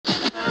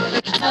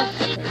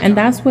And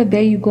that's what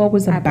There You Glow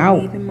is about. I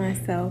believe in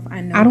myself.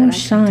 I know I don't that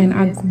shine,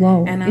 I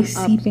glow. and It's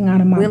seeping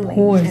out of my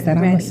pores that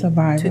I'm a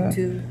survivor,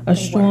 a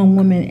strong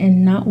woman,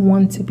 and not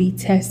one to be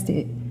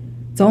tested.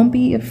 Don't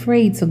be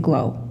afraid to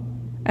glow.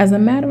 As a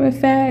matter of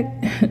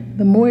fact,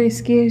 the more it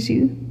scares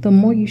you, the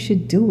more you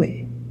should do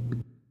it.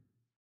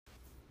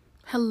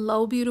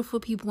 Hello, beautiful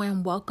people,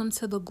 and welcome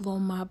to the Glow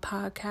Mob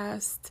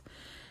podcast.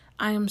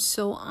 I am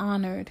so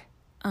honored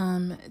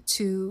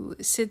to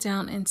sit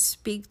down and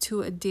speak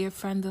to a dear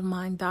friend of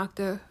mine,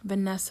 Dr.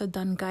 Vanessa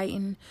Dunn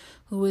Guyton,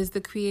 who is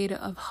the creator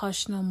of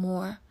Hush No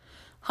More.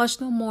 Hush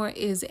No More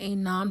is a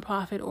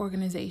nonprofit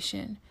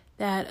organization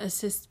that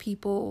assists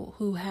people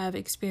who have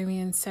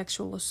experienced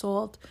sexual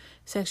assault,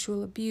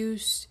 sexual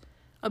abuse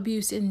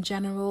in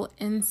general,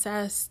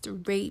 incest,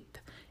 rape,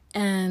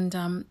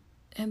 and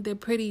they're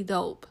pretty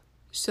dope.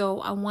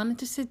 So I wanted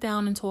to sit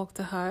down and talk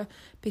to her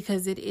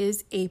because it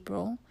is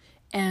April,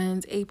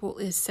 and April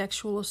is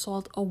Sexual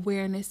Assault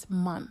Awareness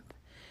Month.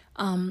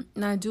 And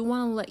I do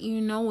want to let you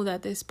know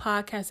that this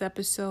podcast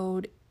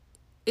episode,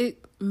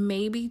 it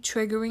may be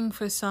triggering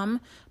for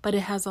some, but it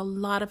has a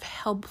lot of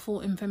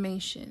helpful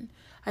information.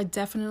 I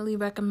definitely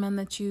recommend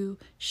that you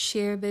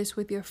share this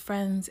with your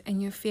friends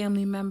and your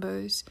family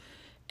members,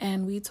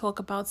 and we talk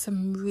about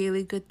some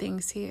really good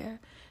things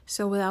here.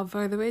 So without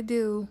further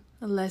ado,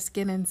 let's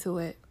get into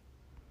it.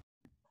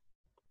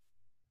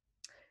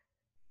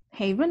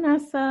 Hey,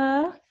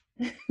 Vanessa.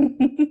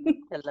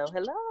 Hello,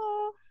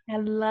 hello.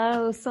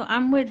 Hello. So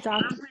I'm with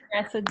Dr.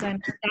 Vanessa Dunn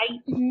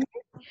Guyton,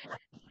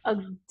 a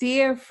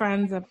dear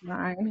friend of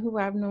mine who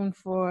I've known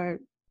for,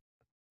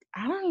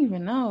 I don't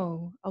even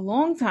know, a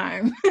long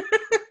time.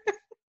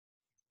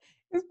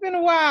 It's been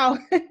a while.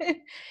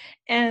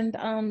 And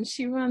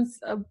she runs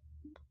an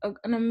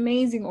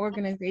amazing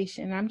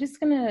organization.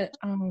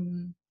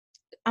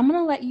 I'm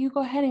gonna let you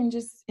go ahead and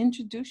just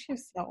introduce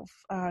yourself,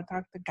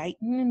 Dr.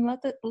 Guyton, and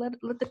let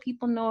the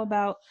people know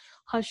about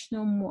Hush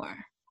No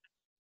More.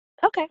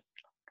 Okay.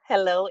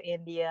 Hello,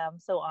 India. I'm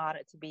so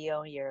honored to be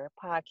on your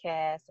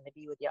podcast and to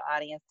be with your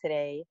audience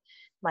today.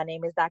 My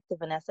name is Dr.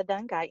 Vanessa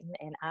Dunn Guyton,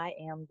 and I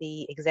am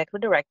the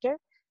executive director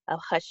of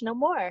Hush No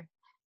More.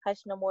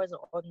 Hush No More is an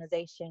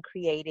organization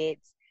created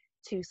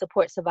to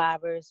support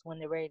survivors when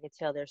they're ready to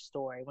tell their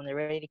story, when they're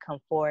ready to come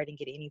forward and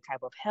get any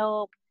type of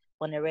help,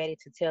 when they're ready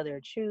to tell their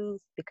truth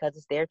because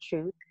it's their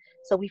truth.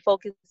 So we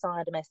focus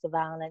on domestic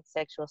violence,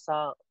 sexual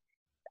assault,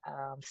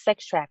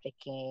 sex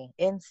trafficking,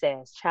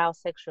 incest, child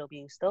sexual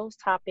abuse, those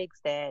topics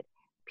that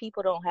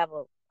people don't have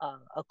a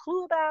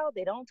clue about.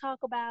 They don't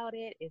talk about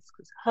it. It's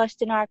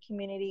hushed in our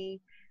community.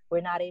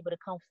 We're not able to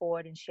come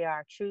forward and share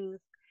our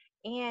truth.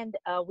 And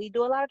we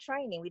do a lot of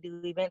training. We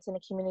do events in the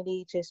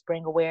community to just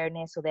bring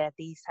awareness so that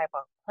these type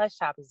of hush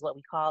topics, what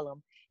we call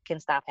them, can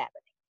stop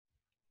happening.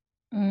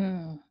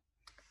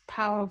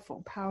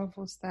 Powerful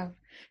stuff.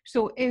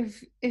 So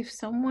if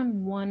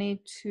someone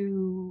wanted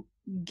to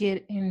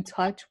get in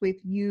touch with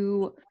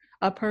you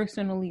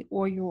personally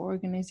or your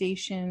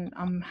organization,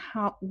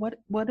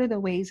 what are the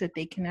ways that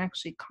they can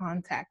actually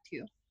contact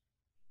you?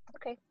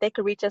 Okay. They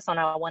could reach us on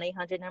our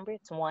 1-800 number.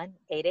 It's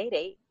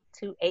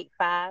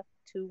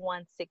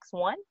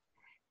 1-888-285-2161.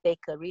 They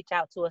could reach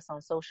out to us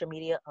on social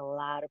media. A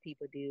lot of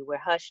people do. We're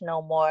Hush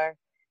No More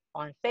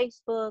on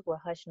Facebook. We're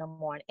Hush No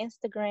More on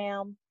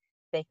Instagram.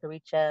 They can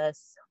reach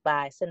us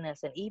by sending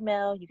us an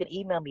email. You can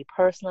email me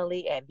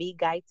personally at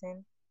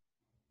vguyton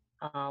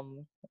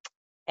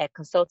at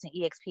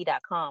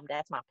consultingexp.com.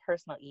 That's my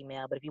personal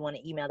email. But if you want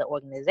to email the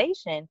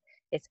organization,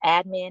 it's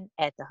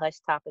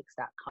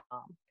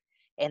admin@thehushtopics.com.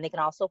 And they can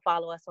also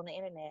follow us on the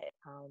internet,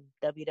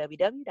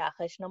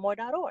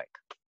 www.hushnomore.org.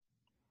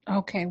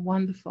 Okay,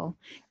 wonderful.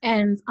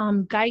 And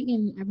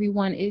Guyton,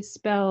 everyone, is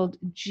spelled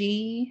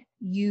Guyton,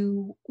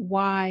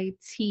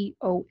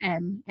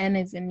 N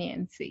as in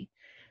Nancy.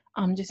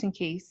 Just in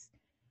case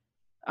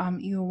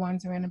you were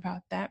wondering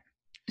about that.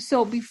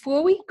 So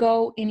before we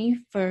go any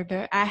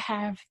further, I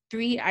have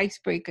 3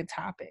 icebreaker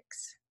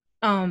topics.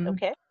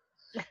 Okay.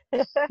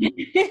 You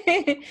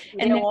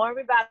didn't warn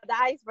me about the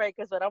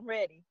icebreakers, but I'm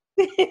ready.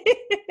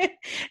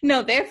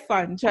 No, they're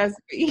fun, trust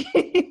me.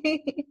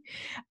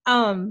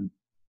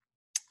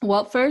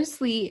 Well,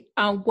 firstly,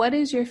 what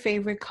is your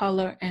favorite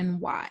color and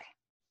why?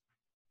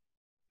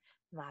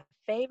 My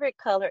favorite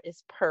color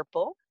is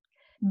purple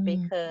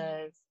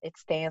because it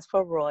stands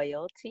for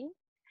royalty.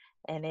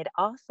 And it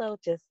also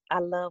I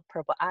love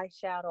purple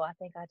eyeshadow. I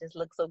think I just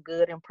look so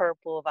good in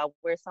purple. If I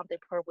wear something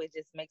purple, it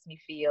just makes me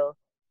feel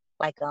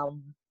like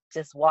I'm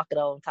just walking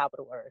on top of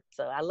the earth.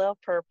 So I love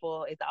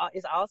purple.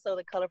 It's also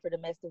the color for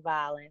domestic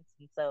violence.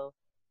 And so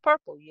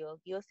purple, you'll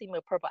see me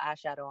with purple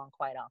eyeshadow on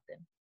quite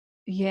often.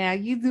 Yeah,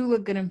 you do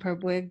look good in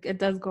purple. It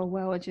does go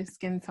well with your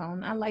skin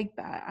tone. I like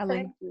that.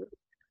 Thank you.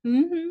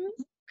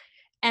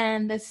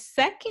 And the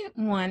second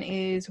one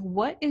is,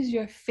 what is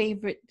your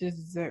favorite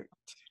dessert?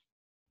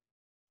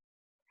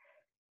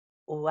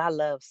 Oh, I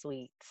love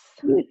sweets.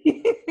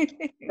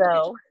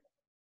 So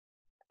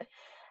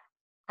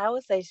I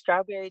would say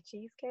strawberry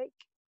cheesecake.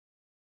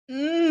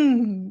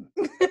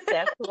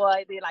 That's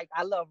why they like.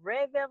 I love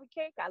red velvet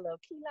cake. I love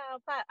key lime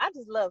pie. I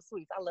just love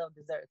sweets. I love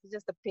desserts. It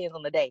just depends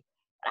on the day.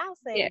 But I'll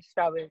Yeah. say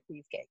strawberry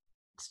cheesecake.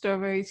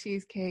 Strawberry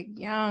cheesecake.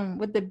 Yum.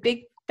 With the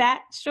big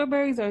fat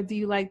strawberries, or do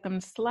you like them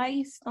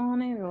sliced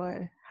on it,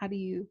 or how do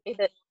you?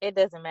 It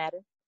doesn't matter.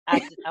 I'm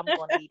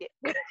gonna eat it.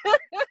 It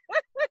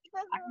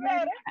doesn't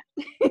matter.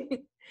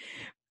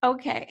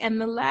 Okay,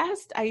 and the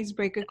last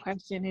icebreaker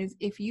question is,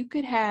 if you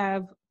could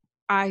have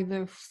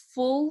either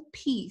full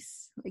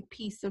peace, like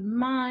peace of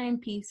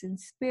mind, peace in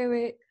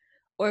spirit,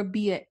 or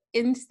be an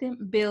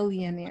instant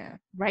billionaire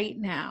right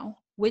now,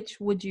 which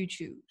would you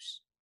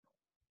choose?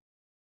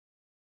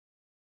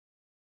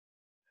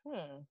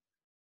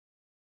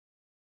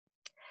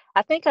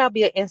 I think I'll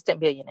be an instant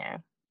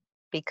billionaire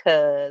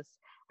because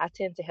I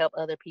tend to help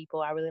other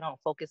people. I really don't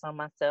focus on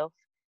myself.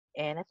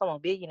 And if I'm a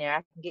billionaire,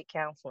 I can get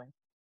counseling.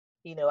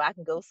 I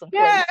can go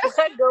someplace. Yeah.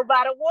 I can go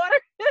by the water.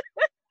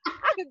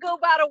 I could go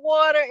by the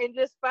water and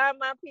just find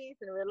my peace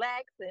and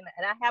relax. And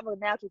I have a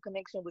natural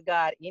connection with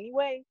God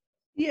anyway.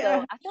 So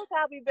Yeah. I think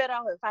I'll be better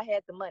off if I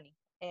had the money.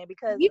 And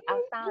because Yeah.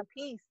 I found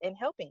peace in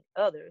helping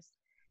others.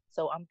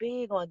 So I'm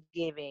big on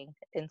giving.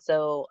 And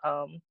so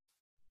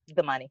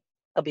the money,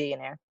 a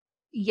billionaire.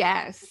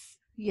 Yes.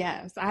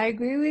 Yes, I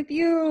agree with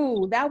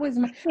you. That was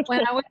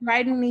when I was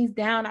writing these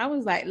down, I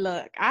was like,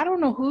 look, I don't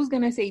know who's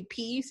gonna say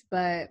peace,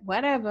 but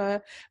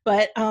whatever.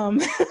 But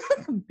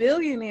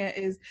billionaire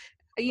is,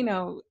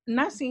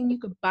 not saying you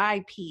could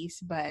buy peace,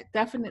 but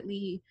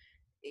definitely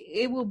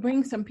it will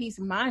bring some peace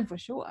of mind for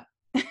sure.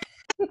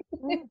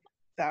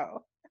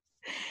 So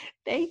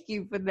thank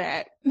you for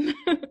that.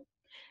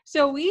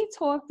 So we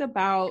talked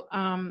about,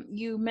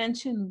 you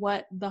mentioned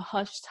what the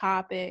hush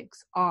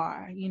topics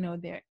are,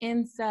 they're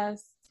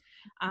incest,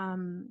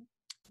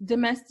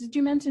 domestic, did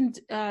you mention,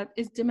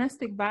 is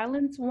domestic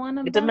violence one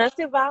of them?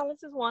 Domestic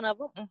violence is one of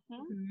them.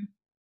 Mhm.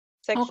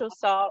 Sexual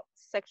assault,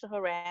 sexual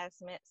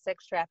harassment,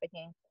 sex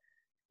trafficking.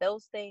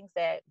 Those things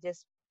that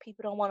just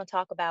people don't want to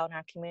talk about in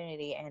our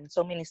community, and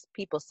so many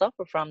people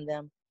suffer from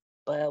them,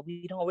 but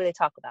we don't really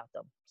talk about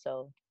them.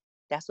 So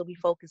that's what we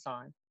focus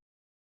on.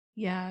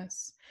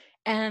 Yes.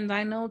 And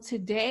I know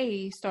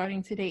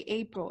starting today,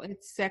 April,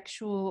 it's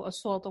Sexual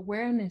Assault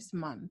Awareness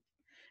Month.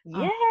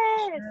 Yes.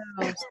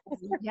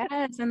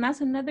 Yes, and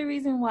that's another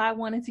reason why I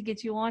wanted to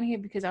get you on here,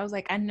 because I was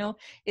like, I know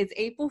it's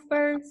April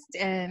 1st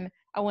and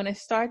I want to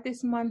start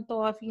this month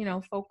off,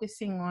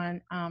 focusing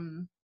on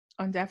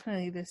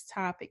definitely this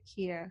topic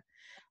here.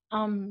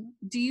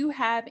 Do you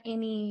have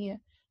any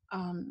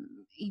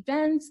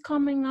events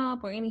coming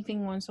up or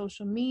anything on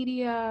social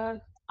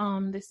media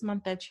this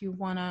month that you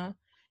wanna,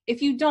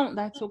 if you don't,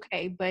 that's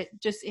okay, but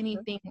just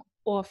anything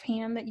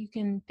offhand that you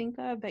can think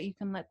of that you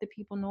can let the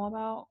people know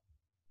about?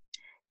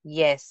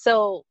 Yes.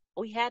 So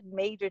we had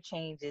major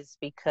changes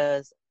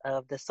because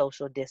of the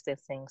social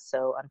distancing.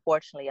 So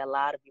unfortunately, a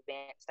lot of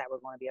events that were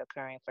going to be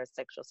occurring for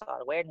Sexual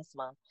Assault Awareness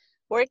Month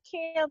were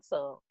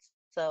canceled.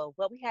 So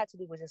what we had to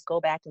do was just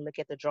go back and look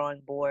at the drawing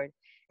board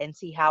and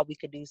see how we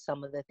could do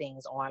some of the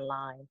things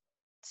online.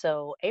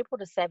 So April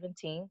the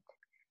 17th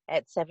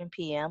at 7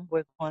 p.m.,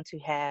 we're going to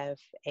have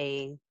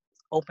a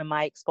open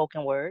mic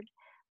spoken word.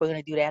 We're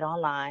going to do that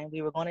online.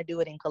 We were going to do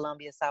it in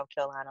Columbia, South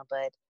Carolina,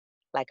 but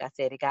like I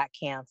said, it got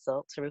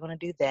canceled. So we're going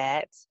to do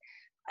that.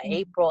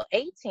 April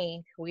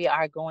 18th, we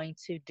are going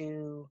to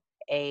do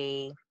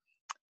a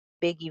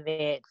big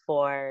event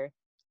for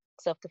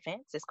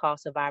self-defense. It's called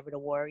Survivor the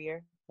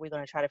Warrior. We're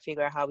going to try to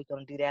figure out how we're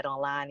going to do that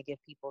online and give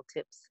people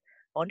tips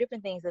on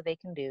different things that they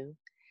can do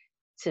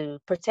to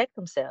protect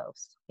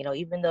themselves.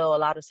 Even though a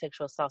lot of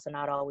sexual assaults are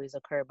not always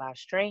occurred by a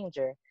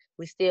stranger,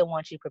 we still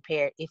want you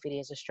prepared if it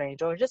is a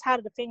stranger, or just how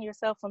to defend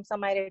yourself from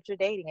somebody that you're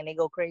dating and they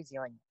go crazy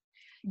on you.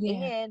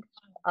 Yeah.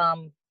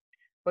 And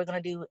we're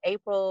going to do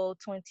April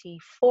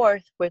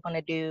 24th, we're going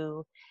to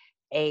do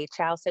a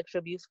child sexual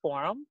abuse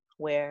forum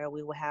where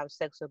we will have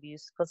sexual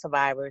abuse for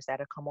survivors that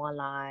will come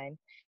online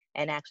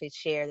and actually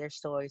share their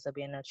stories of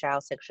being a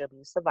child sexual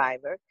abuse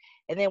survivor.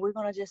 And then we're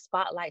going to just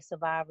spotlight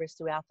survivors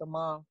throughout the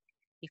month.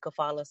 You can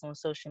follow us on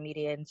social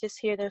media and just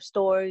hear their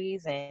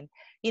stories and,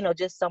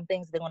 just some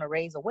things they're going to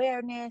raise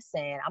awareness.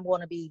 And I'm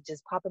going to be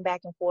just popping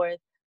back and forth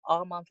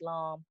all month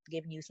long,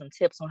 giving you some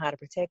tips on how to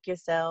protect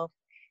yourself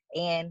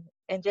and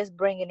just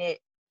bringing it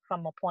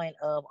from a point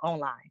of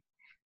online.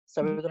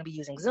 So we're going to be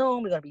using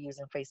Zoom, we're going to be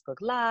using Facebook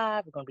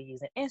Live, we're going to be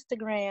using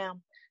Instagram,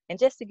 and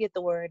just to get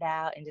the word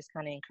out and just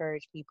kind of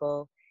encourage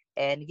people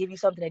and give you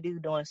something to do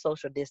during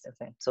social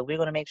distancing. So we're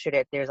going to make sure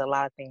that there's a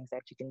lot of things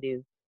that you can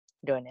do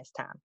during this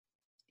time.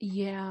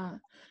 Yeah,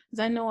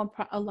 because I know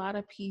a lot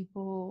of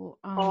people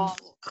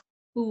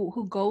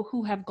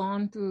who have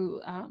gone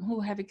through,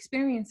 who have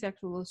experienced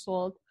sexual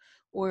assault,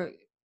 or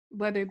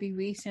whether it be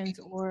recent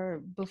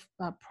or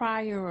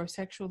prior, or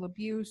sexual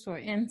abuse or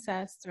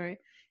incest or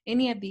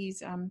any of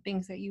these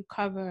things that you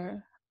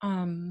cover,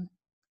 can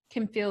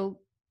feel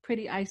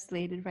pretty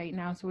isolated right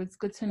now. So it's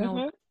good to know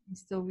that you can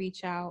still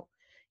reach out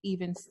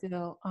even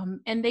still.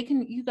 And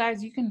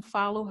you can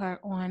follow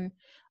her on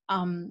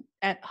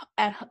at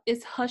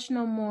it's Hush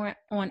No More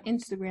on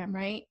Instagram,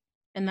 right?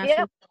 And that's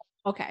Yep.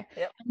 Okay.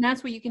 Yep. And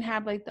that's where you can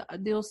have like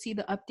they'll see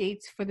the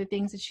updates for the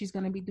things that she's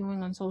going to be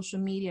doing on social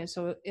media.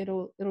 So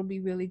it'll be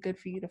really good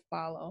for you to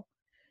follow.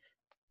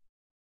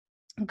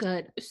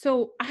 Good.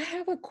 So I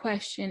have a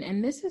question,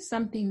 and this is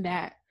something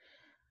that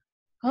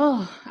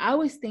I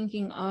was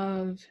thinking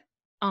of.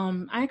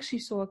 I actually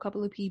saw a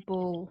couple of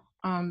people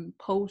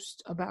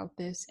post about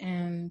this,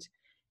 and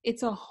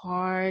it's a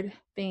hard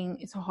thing.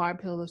 It's a hard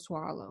pill to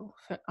swallow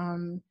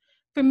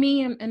for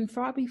me, and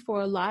probably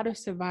for a lot of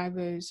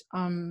survivors.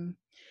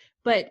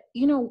 But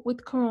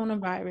with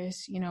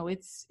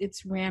coronavirus,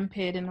 it's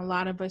rampant, and a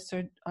lot of us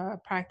are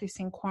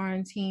practicing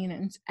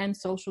quarantine and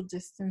social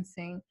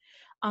distancing.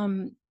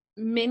 um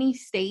Many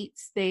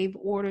states, they've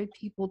ordered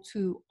people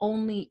to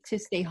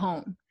stay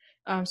home.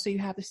 So you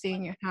have to stay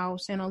in your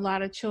house, and a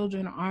lot of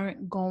children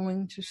aren't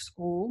going to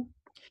school.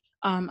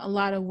 A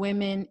lot of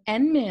women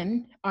and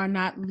men are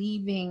not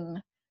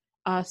leaving,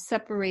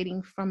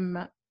 separating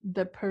from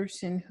the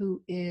person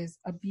who is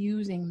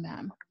abusing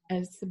them,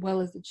 as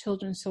well as the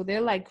children. So they're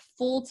like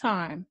full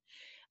time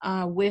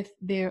with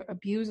their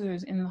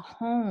abusers in the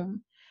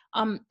home.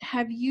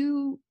 Have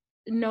you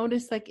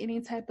noticed like any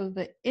type of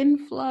an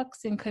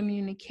influx in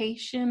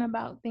communication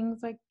about things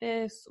like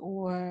this,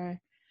 or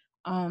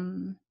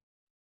um,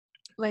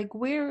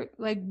 where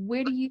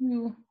do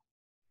you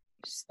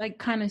like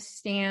kind of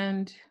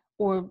stand,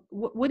 or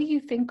what do you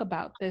think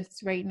about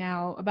this right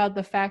now, about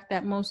the fact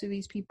that most of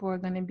these people are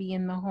going to be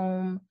in the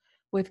home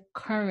with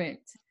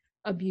current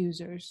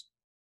abusers?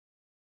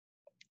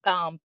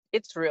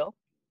 It's real.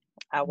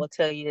 I will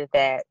tell you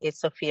that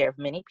it's a fear of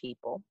many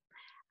people.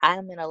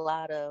 I'm in a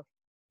lot of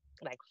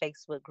like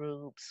Facebook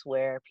groups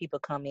where people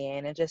come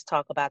in and just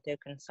talk about their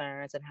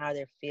concerns and how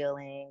they're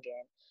feeling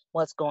and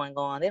what's going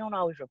on. They don't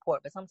always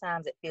report, but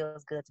sometimes it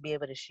feels good to be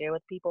able to share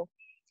with people.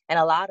 And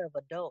a lot of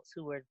adults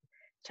who were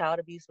child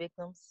abuse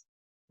victims,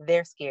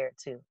 they're scared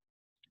too.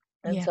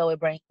 And Yeah. so it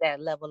brings that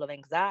level of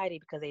anxiety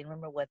because they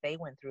remember what they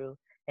went through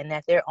and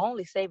that their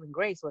only saving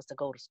grace was to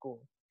go to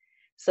school.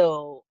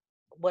 So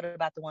what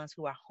about the ones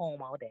who are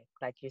home all day,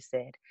 like you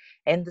said?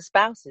 And the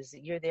spouses,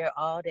 you're there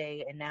all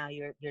day and now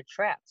you're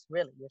trapped.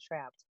 Really, you're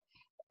trapped.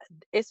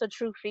 It's a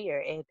true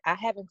fear. And I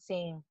haven't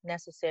seen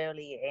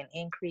necessarily an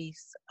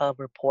increase of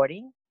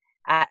reporting.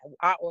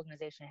 Our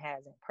organization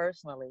hasn't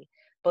personally,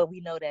 but we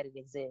know that it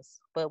exists.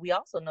 But we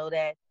also know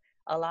that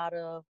a lot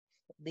of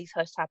these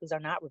hush topics are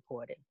not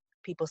reported.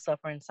 People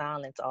suffer in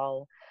silence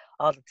all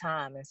the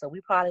time. And so we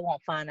probably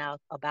won't find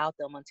out about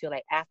them until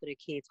like after the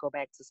kids go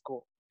back to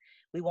school.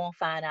 We won't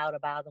find out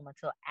about them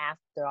until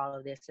after all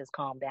of this has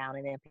calmed down,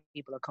 and then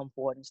people will come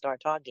forward and start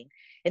talking.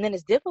 And then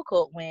it's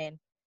difficult when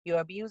your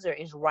abuser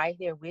is right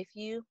there with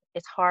you.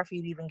 It's hard for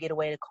you to even get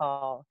away to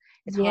call.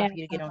 It's hard Yeah. for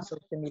you to get on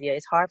social media.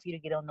 It's hard for you to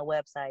get on the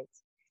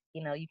websites.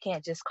 You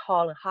can't just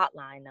call a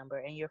hotline number,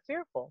 and you're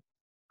fearful.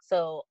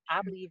 So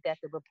I believe that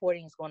the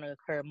reporting is going to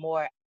occur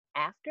more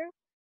after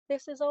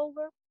this is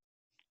over,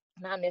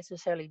 not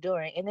necessarily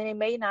during. And then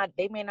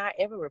they may not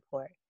ever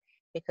report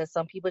because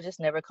some people just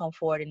never come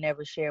forward and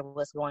never share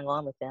what's going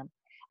on with them.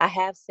 I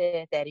have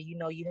said that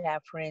you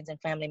have friends and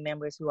family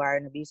members who are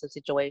in an abusive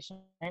situation,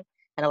 and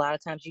a lot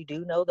of times you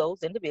do know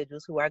those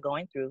individuals who are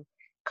going through.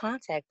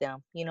 Contact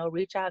them,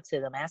 reach out to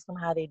them, ask them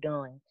how they're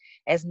doing.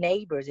 As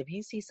neighbors, if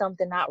you see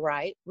something not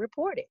right,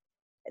 report it.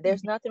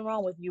 There's nothing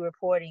wrong with you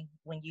reporting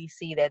when you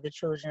see that the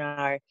children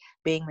are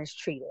being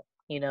mistreated.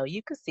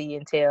 You could see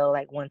and tell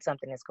like when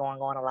something is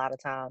going on a lot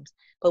of times,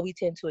 but we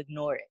tend to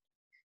ignore it.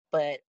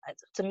 But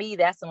to me,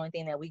 that's the only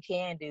thing that we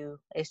can do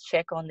is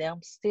check on them,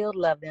 still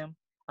love them,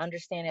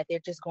 understand that they're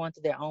just going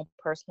through their own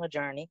personal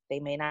journey. They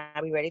may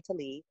not be ready to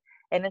leave.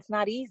 And it's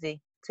not easy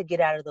to get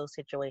out of those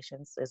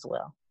situations as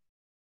well.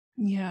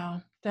 Yeah,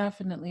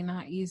 definitely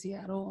not easy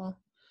at all.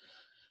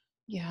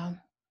 Yeah.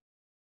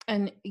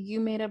 And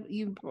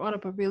you brought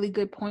up a really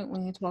good point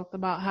when you talked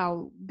about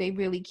how they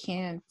really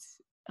can't,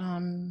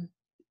 um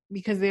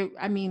because the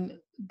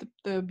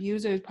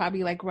abuser is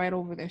probably like right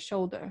over their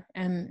shoulder,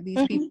 and these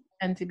people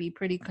Hmm. tend to be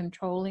pretty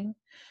controlling.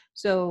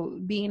 So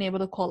being able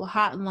to call a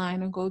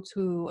hotline or go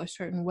to a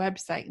certain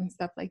website and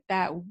stuff like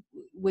that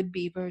would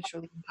be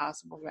virtually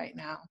impossible right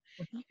now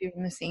if you're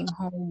in the same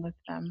home with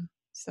them.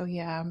 So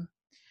yeah,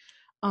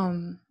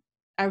 um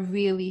I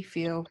really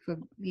feel for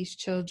these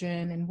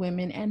children and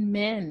women and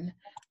men.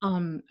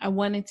 I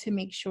wanted to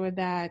make sure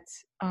that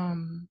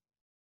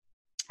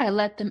I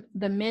let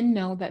the men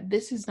know that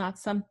this is not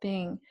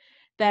something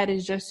that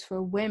is just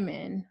for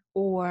women,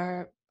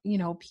 or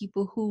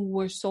people who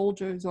were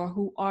soldiers or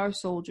who are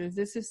soldiers.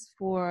 This is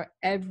for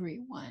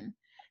everyone.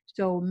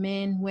 So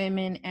men,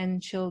 women,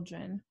 and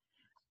children.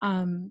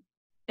 um,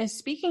 and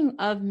speaking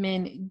of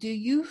men, do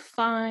you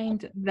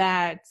find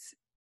that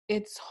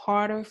it's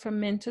harder for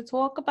men to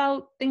talk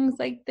about things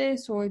like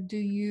this, or do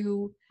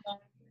you,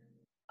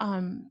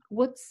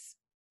 what's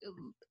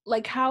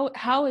like,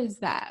 how is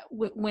that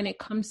when it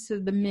comes to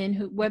the men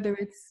who, whether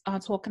it's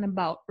talking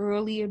about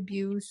early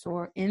abuse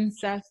or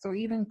incest or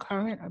even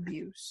current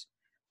abuse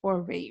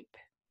or rape?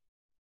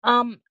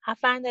 I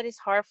find that it's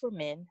hard for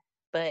men,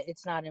 but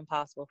it's not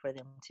impossible for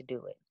them to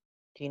do it.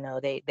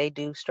 They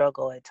do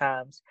struggle at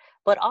times,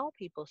 but all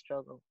people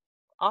struggle.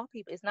 All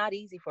people, it's not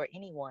easy for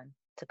anyone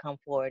to come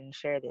forward and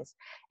share this.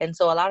 And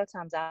so a lot of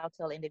times I'll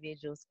tell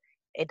individuals,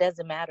 it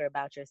doesn't matter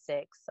about your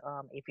sex,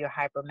 if you're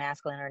hyper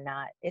masculine or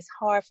not. It's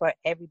hard for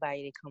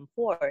everybody to come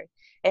forward,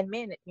 and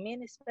men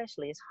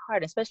especially. It's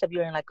hard, especially if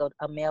you're in like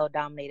a male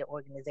dominated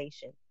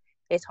organization.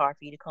 It's hard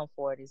for you to come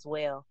forward as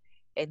well.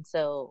 And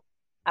so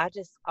I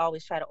just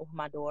always try to open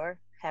my door,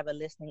 have a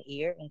listening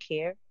ear and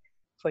care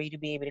for you to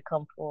be able to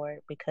come forward,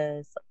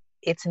 because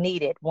it's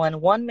needed. When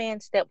one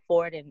man step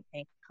forward and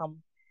come,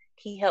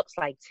 he helps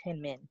like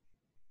 10 men,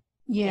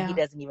 and he Yeah.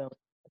 doesn't even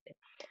realize it.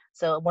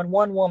 So when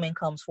one woman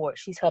comes forward,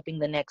 she's helping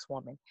the next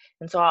woman.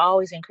 And so I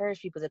always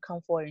encourage people to come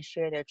forward and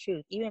share their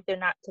truth, even if they're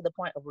not to the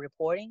point of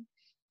reporting,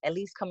 at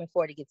least coming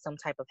forward to get some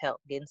type of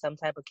help, getting some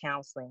type of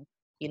counseling,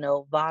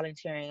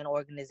 volunteering in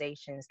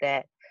organizations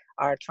that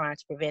are trying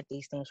to prevent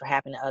these things from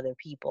happening to other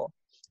people.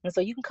 And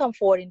so you can come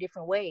forward in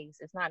different ways.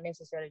 It's not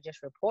necessarily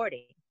just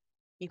reporting.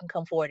 You can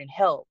come forward and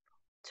help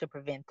to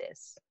prevent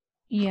this.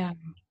 Yeah,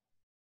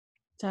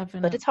 But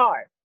definitely. it's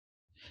hard.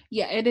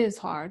 Yeah, it is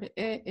hard.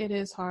 It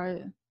is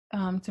hard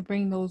to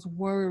bring those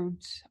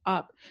words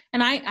up.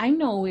 And I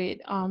know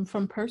it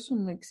from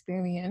personal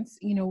experience.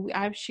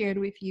 I've shared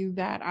with you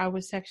that I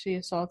was sexually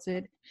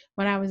assaulted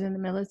when I was in the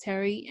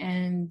military,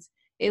 and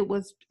it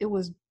was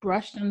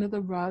brushed under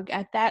the rug.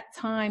 At that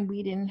time,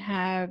 we didn't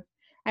have,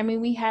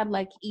 we had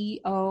like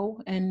EO,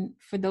 and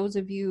for those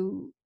of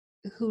you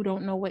who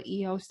don't know what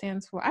EO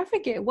stands for, I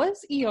forget.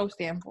 What's EO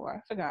stand for?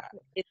 I forgot.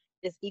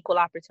 It's equal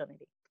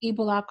opportunity.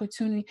 Equal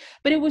opportunity.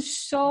 But it was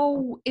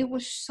so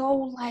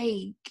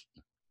like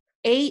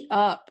ate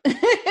up.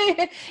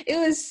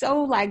 It was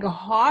so like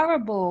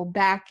horrible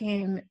back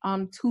in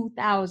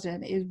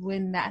 2000 is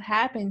when that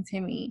happened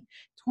to me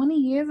 20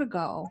 years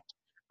ago.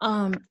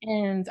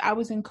 And I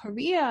was in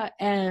Korea,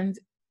 and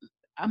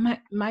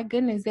my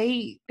goodness,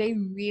 they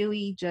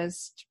really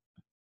just,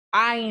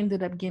 I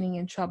ended up getting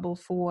in trouble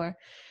for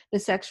the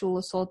sexual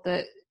assault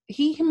that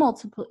he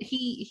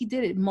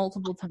did it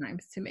multiple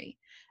times to me,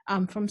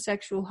 from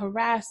sexual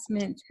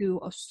harassment to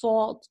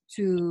assault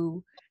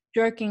to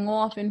jerking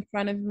off in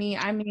front of me.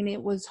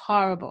 It was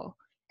horrible,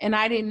 and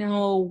I didn't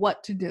know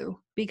what to do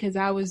because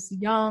I was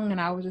young and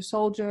I was a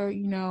soldier.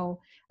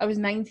 I was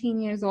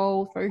 19 years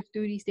old, first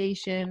duty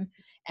station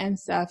and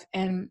stuff,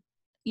 and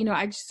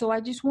I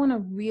just want to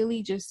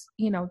really just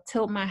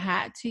tilt my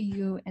hat to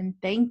you and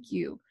thank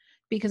you,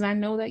 because I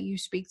know that you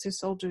speak to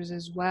soldiers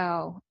as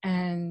well.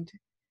 And,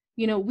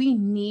 we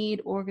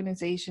need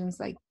organizations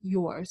like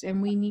yours,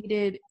 and we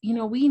needed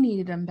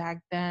them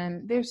back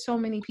then. There's so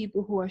many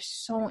people who are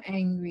so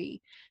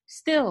angry.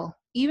 Still,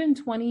 even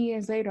 20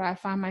 years later, I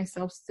find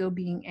myself still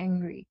being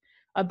angry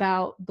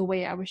about the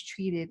way I was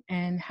treated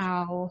and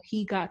how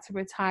he got to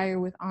retire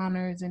with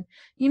honors. And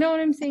you know what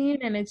I'm saying?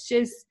 And it's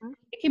just,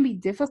 it can be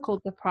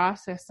difficult to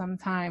process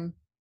sometimes.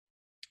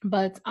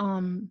 But,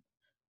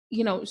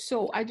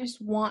 so I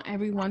just want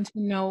everyone to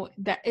know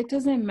that it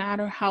doesn't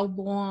matter how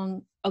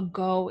long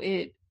ago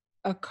it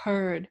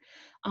occurred.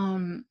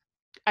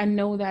 I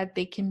know that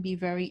they can be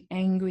very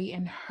angry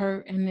and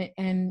hurt,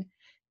 and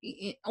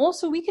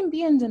also we can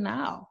be in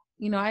denial.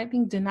 I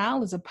think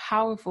denial is a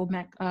powerful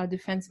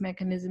defense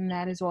mechanism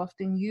that is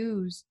often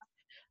used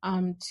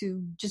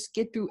to just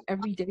get through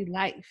everyday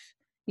life.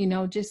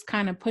 Just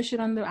kind of push it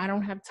under. I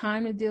don't have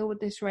time to deal with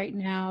this right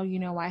now.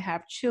 I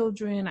have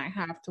children, I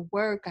have to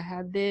work, I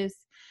have this.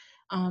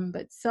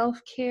 But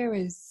self-care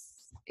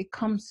it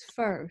comes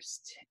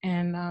first.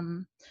 And,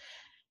 I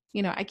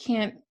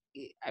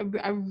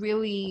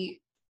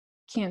really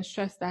can't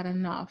stress that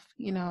enough.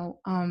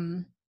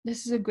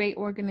 This is a great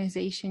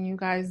organization, you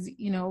guys.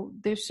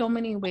 There's so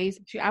many ways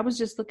I was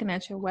just looking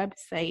at your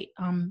website,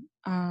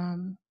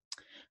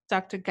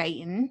 Dr.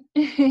 Guyton,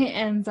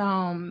 and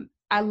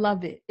I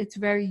love it. It's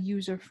very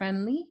user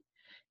friendly.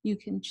 You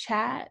can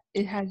chat.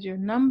 It has your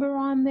number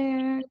on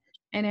there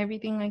and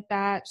everything like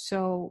that.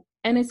 So,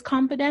 and it's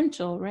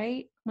confidential,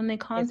 right? When they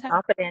contact.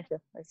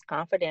 It's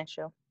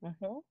confidential.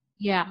 Mm-hmm.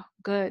 Yeah,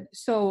 good.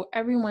 So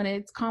everyone,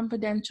 it's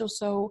confidential.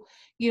 So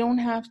you don't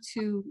have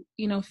to,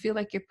 feel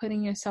like you're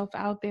putting yourself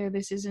out there.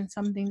 This isn't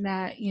something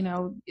that,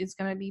 is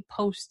going to be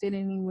posted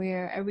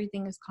anywhere.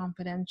 Everything is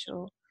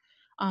confidential.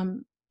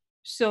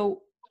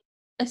 So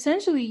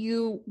essentially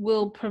you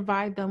will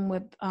provide them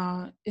with,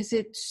 is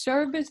it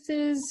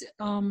services,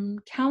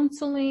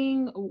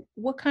 counseling?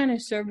 What kind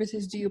of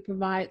services do you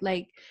provide?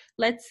 Like,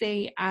 let's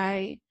say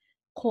I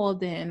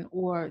called in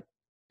or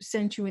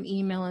sent you an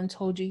email and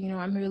told you,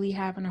 I'm really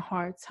having a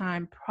hard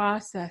time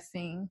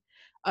processing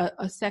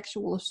a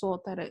sexual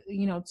assault that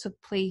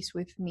took place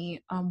with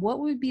me. What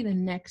would be the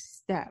next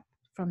step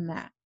from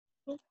that?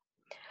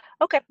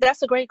 Okay,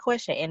 that's a great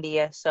question,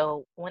 India.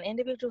 So when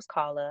individuals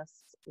call us,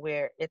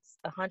 where it's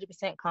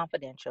 100%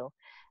 confidential,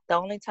 the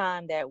only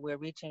time that we're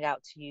reaching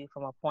out to you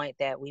from a point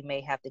that we may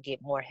have to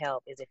get more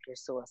help is if you're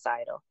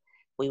suicidal.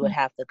 We would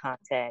have to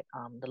contact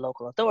the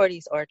local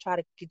authorities or try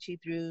to get you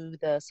through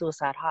the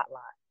suicide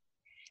hotline.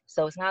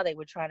 So it's not that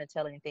we're trying to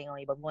tell anything on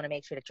you, but we want to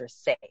make sure that you're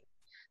safe.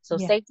 So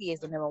Yeah. safety is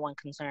the number one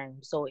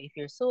concern. So if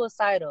you're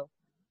suicidal,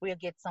 we'll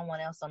get someone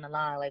else on the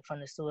line, like from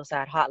the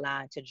suicide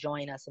hotline, to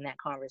join us in that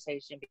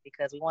conversation,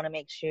 because we want to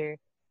make sure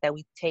that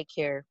we take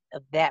care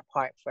of that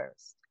part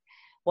first.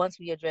 Once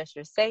we address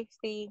your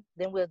safety,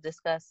 then we'll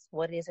discuss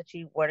what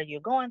are you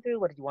going through,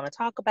 what do you want to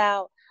talk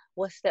about,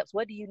 what steps,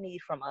 what do you need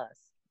from us.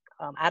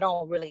 I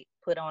don't really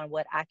put on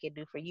what I can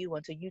do for you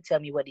until you tell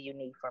me what do you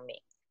need from me.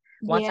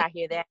 Once Yeah. I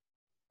hear that,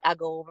 I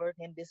go over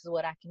and this is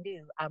what I can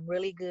do. I'm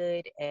really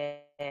good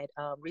at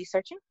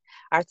researching.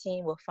 Our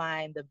team will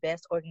find the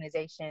best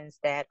organizations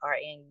that are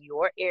in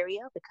your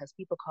area, because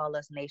people call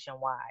us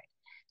nationwide.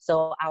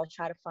 So I'll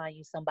try to find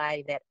you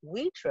somebody that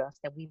we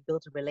trust, that we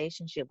built a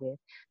relationship with,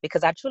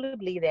 because I truly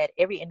believe that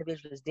every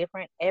individual is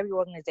different. Every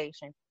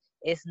organization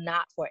is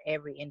not for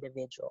every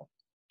individual.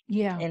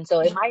 Yeah. And so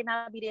it might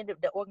not be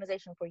the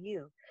organization for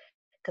you.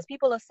 Because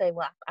people will say,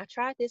 well, I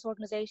tried this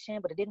organization,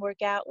 but it didn't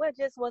work out. Well, it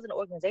just wasn't an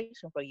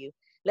organization for you.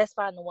 Let's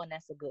find the one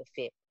that's a good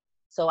fit.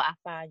 So I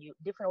find you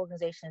different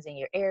organizations in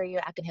your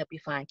area. I can help you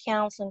find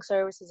counseling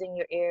services in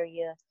your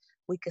area.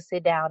 We could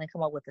sit down and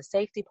come up with a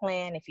safety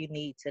plan if you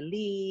need to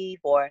leave,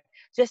 or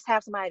just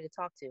have somebody to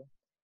talk to.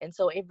 And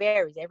so it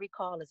varies. Every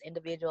call is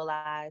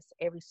individualized.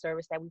 Every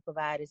service that we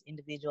provide is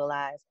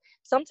individualized.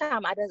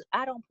 Sometimes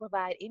I don't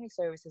provide any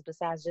services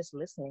besides just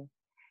listening,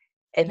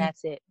 and Yeah.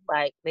 that's it.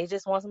 Like, they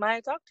just want somebody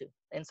to talk to,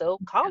 and so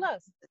call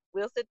us.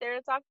 We'll sit there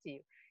and talk to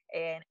you,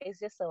 and it's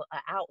just an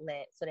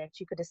outlet so that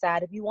you could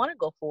decide if you want to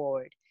go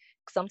forward.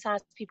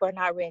 Sometimes people are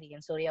not ready,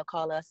 and so they'll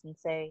call us and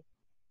say,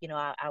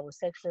 I was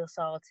sexually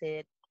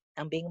assaulted,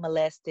 I'm being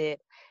molested,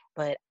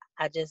 but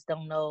I just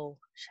don't know,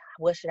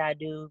 what should I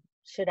do?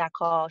 Should I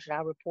call? Should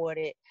I report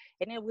it?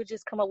 And then we'll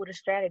just come up with a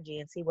strategy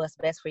and see what's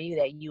best for you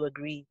that you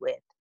agree with.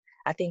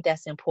 I think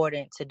that's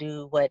important, to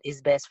do what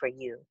is best for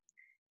you.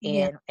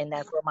 Yeah. And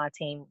that's what my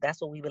team,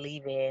 that's what we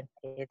believe in.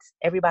 It's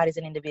everybody's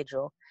an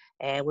individual,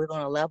 and we're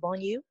going to love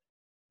on you.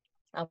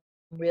 I'm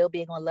real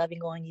big on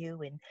loving on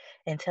you,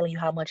 and telling you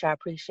how much I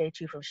appreciate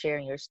you for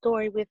sharing your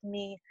story with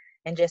me,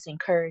 and just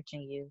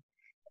encouraging you.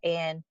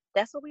 And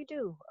that's what we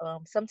do.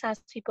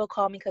 Sometimes people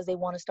call me because they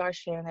want to start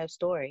sharing their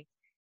story.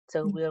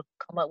 So we'll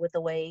come up with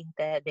a way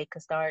that they can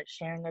start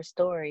sharing their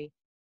story.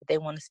 If they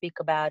want to speak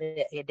about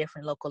it at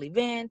different local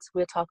events,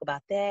 we'll talk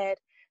about that.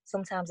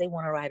 Sometimes they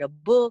want to write a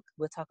book.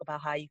 We'll talk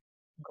about how you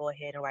can go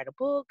ahead and write a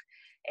book.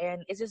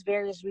 And it's just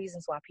various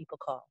reasons why people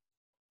call.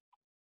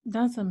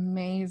 That's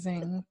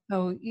amazing.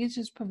 So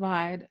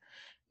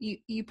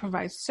you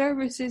provide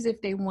services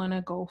if they want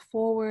to go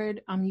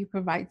forward. You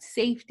provide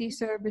safety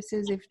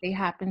services if they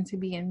happen to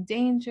be in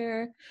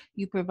danger.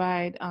 You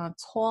provide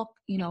talk,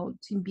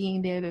 to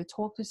being there to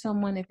talk to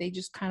someone if they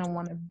just kind of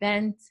want to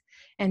vent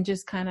and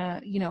just kind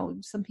of,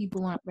 some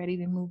people aren't ready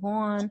to move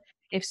on.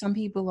 If some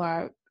people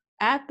are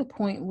at the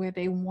point where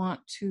they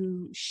want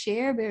to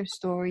share their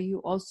story, you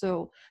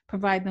also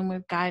provide them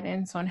with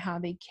guidance on how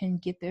they can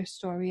get their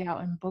story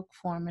out in book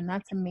form. And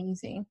that's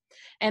amazing.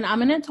 And I'm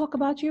going to talk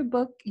about your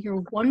book,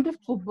 your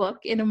wonderful book,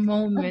 in a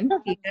moment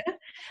here.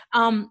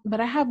 But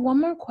I have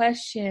one more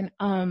question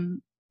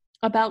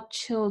about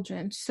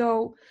children.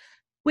 So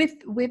with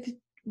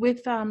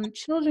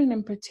children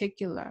in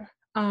particular,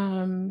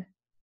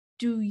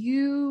 do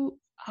you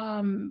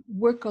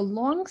work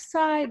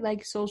alongside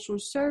like social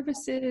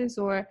services,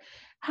 or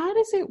how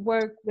does it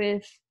work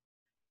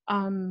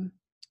um,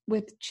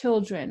 with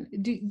children?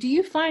 Do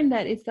you find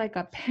that it's like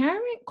a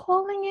parent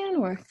calling in,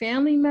 or a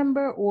family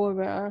member,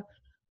 or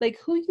like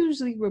who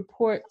usually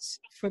reports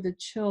for the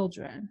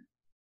children?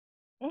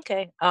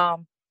 Okay.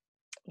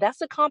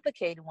 That's a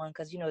complicated one,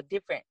 because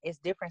it's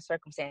different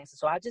circumstances.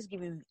 So I'll just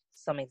give you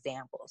some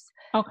examples.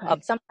 Okay.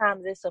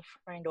 Sometimes it's a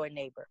friend or a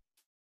neighbor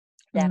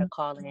that Mm. are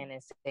calling in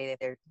and say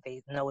that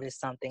they noticed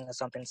something, or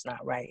something's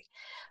not right.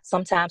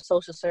 Sometimes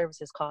social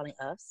services calling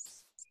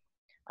us.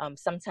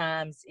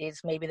 Sometimes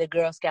it's maybe the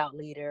Girl Scout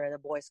leader or the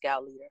Boy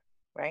Scout leader,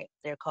 right?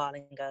 They're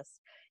calling us.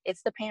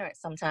 It's the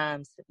parents.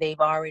 Sometimes they've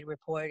already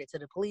reported it to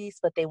the police,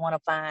 but they want to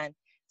find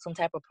some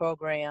type of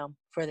program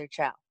for their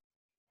child.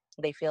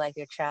 They feel like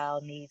their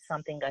child needs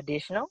something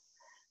additional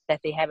that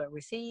they haven't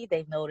received.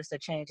 They've noticed a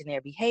change in their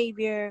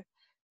behavior.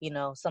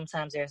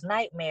 Sometimes there's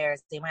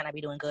nightmares. They might not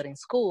be doing good in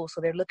school.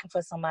 So they're looking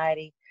for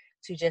somebody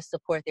to just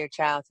support their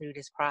child through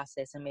this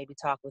process and maybe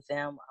talk with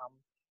them.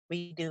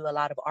 We do a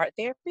lot of art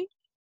therapy.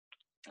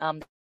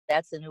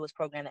 That's the newest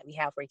program that we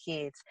have for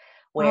kids,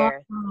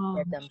 where we Oh,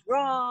 let them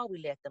draw,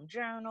 we let them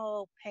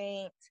journal,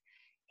 paint.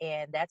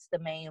 And that's the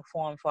main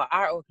form for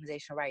our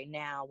organization right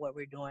now, what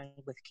we're doing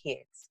with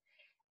kids.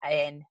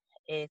 And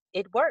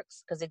it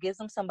works, because it gives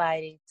them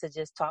somebody to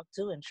just talk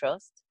to and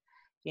trust,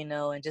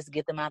 and just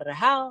get them out of the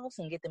house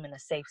and get them in a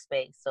safe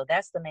space. So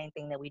that's the main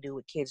thing that we do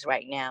with kids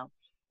right now.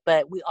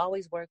 But we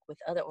always work with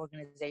other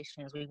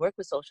organizations. We work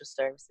with social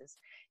services.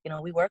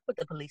 We work with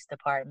the police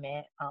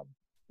department.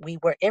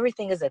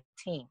 Everything is a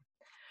team.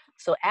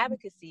 So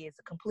advocacy is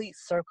a complete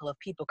circle of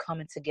people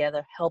coming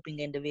together, helping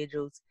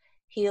individuals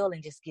heal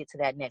and just get to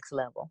that next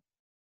level.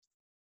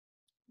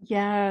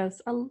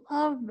 Yes, I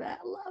love that.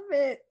 I love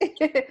it.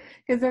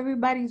 Because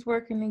everybody's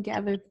working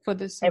together for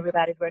the super.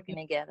 Everybody's working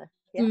together.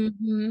 Yeah.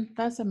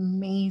 That's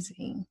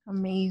amazing.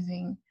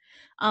 Amazing.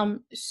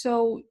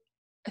 So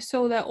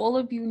so that all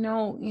of you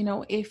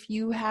know, if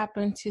you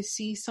happen to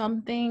see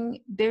something,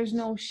 there's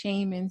no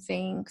shame in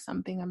saying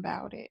something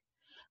about it.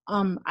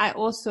 I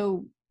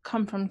also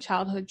come from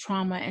childhood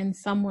trauma, and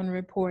someone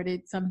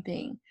reported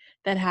something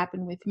that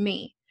happened with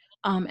me.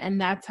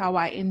 And that's how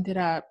I ended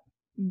up.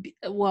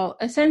 Well,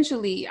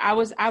 essentially, I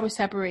was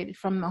separated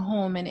from the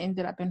home and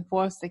ended up in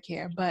foster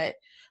care. But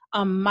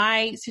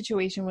my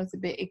situation was a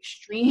bit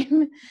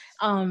extreme.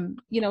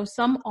 You know,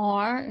 some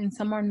are and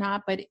some are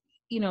not. But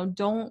you know,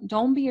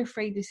 don't be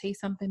afraid to say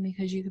something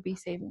because you could be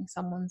saving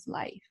someone's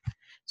life.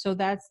 So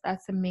that's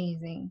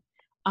amazing.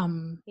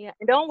 Yeah.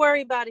 And don't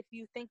worry about if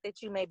you think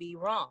that you may be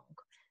wrong.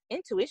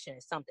 Intuition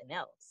is something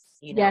else,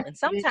 Yes, and it is.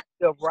 sometimes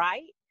you're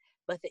right,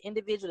 but the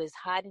individual is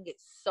hiding it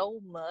so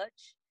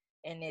much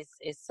and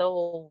is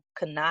so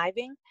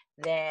conniving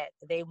that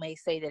they may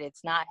say that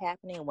it's not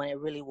happening when it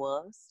really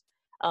was.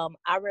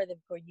 I'd rather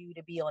for you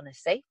to be on the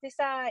safety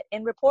side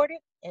and report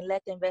it and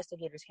let the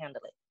investigators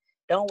handle it.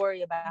 Don't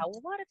worry about, well,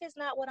 what if it's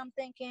not what I'm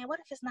thinking? What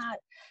if it's not,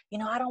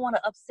 I don't want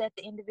to upset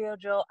the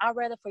individual. I'd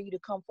rather for you to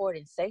come forward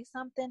and say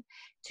something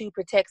to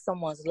protect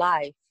someone's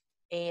life.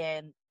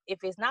 And if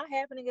it's not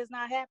happening, it's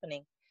not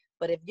happening.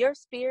 But if your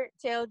spirit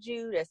tells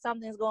you that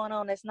something's going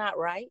on that's not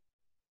right,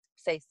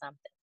 say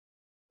something.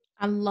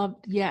 I love,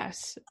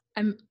 yes,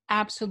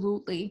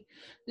 absolutely.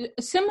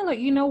 Similar,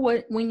 you know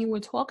what, when you were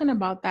talking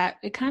about that,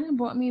 it kind of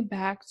brought me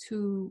back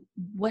to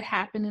what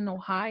happened in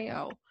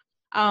Ohio.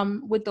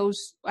 With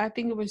those, I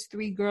think it was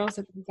three girls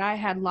that the guy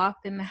had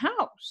locked in the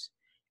house.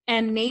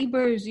 And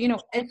neighbors, you know,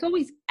 it's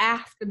always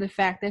after the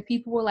fact that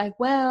people were like,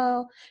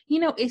 well, you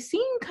know, it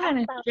seemed I kind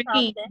of saw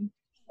strange. something.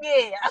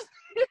 Yeah.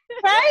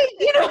 Right?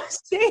 You know what I'm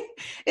saying?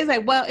 It's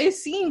like, well, it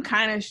seemed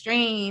kind of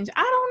strange.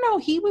 I don't know.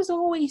 He was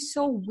always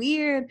so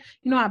weird.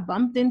 You know, I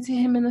bumped into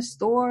him in the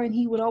store and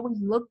he would always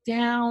look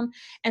down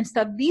and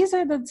stuff. These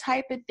are the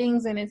type of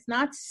things, and it's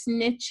not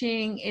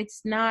snitching.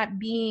 It's not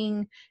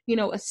being, you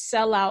know, a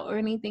sellout or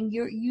anything.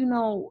 You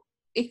know,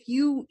 if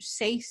you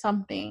say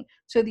something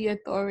to the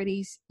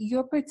authorities,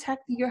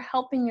 you're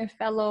helping your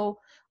fellow,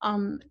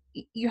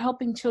 you're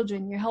helping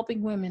children, you're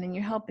helping women, and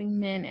you're helping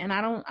men. And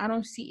I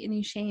don't see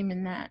any shame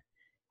in that.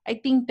 I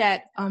think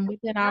that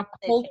within Not our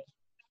culture,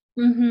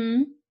 snitching.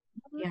 mm-hmm,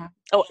 Mhm. yeah,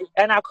 Oh,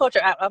 and our culture,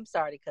 I'm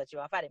sorry to cut you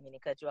off. I didn't mean to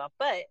cut you off,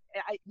 but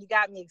you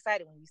got me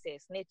excited when you said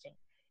snitching.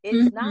 It's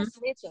mm-hmm, not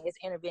snitching, it's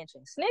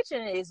intervention.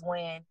 Snitching is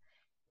when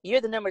you're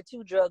the number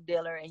 2 drug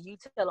dealer and you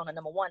tell on the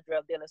number 1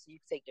 drug dealer so you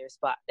can take their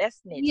spot.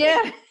 That's snitching.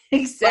 yeah,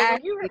 But when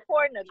you're exactly,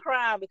 reporting a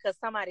crime because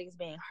somebody is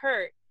being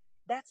hurt,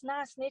 that's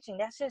not snitching.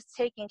 That's just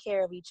taking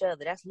care of each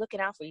other. That's looking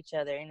out for each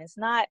other. And it's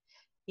not,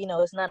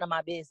 it's none of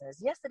my business.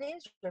 Yes, it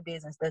is your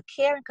business. The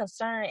care and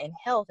concern and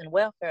health and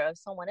welfare of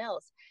someone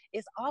else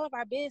is all of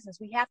our business.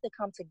 We have to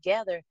come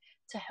together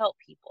to help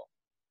people.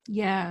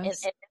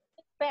 yes, And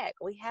fact,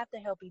 we have to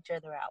help each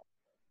other out.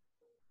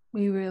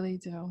 we really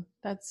do.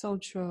 That's so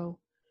true.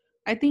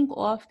 I think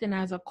often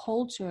as a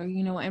culture,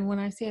 you know, and when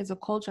I say as a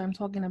culture, I'm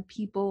talking to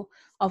people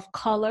of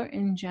color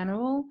in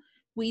general,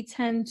 we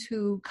tend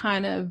to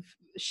kind of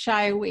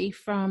shy away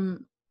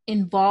from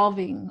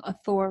involving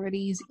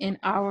authorities in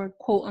our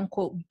quote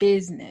unquote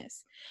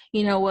business.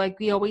 You know, like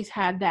we always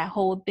had that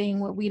whole thing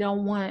where we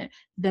don't want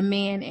the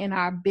man in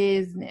our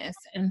business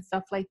and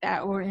stuff like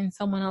that, or in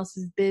someone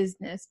else's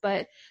business.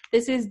 But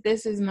this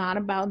is not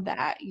about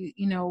that.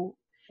 You know,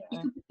 you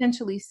Mm-mm. could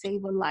potentially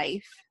save a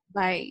life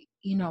by,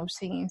 you know,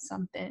 saying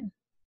something,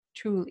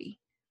 truly.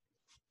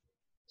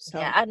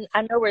 Yeah, So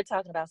I know we're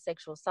talking about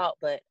sexual assault,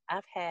 but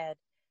I've had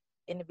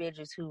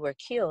individuals who were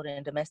killed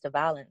in domestic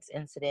violence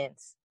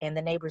incidents, and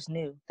the neighbors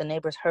knew. The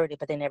neighbors heard it,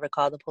 but they never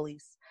called the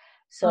police.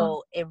 uh,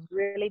 So it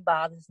really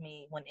bothers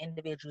me when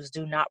individuals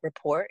do not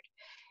report,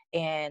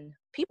 and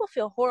people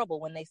feel horrible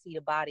when they see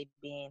the body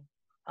being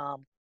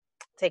um,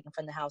 taken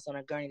from the house on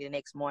a gurney the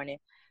next morning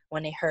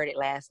when they heard it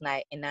last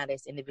night, and now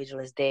this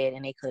individual is dead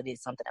and they could have did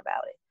something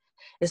about it.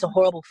 It's a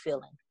horrible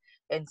feeling.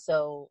 And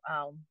so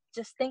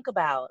just think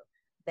about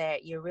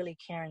that you're really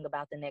caring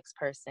about the next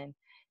person.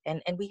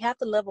 And we have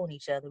to love on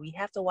each other. We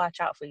have to watch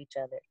out for each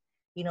other.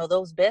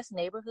 Those best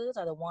neighborhoods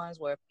are the ones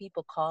where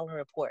people call and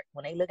report.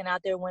 When they're looking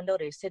out their window,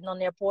 they're sitting on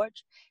their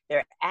porch,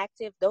 they're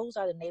active. Those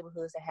are the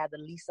neighborhoods that have the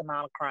least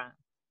amount of crime.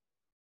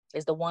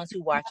 It's the ones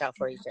who watch out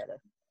for each other.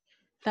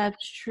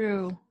 that's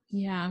true.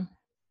 Yeah.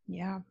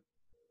 Yeah.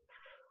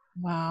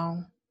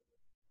 Wow.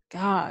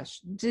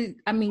 Gosh.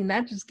 I mean,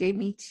 that just gave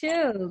me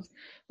chills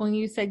when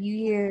you said you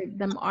hear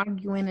them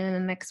arguing and the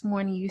next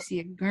morning you see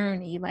a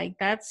gurney. Like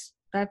that's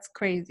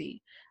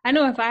crazy. I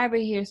know if I ever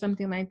hear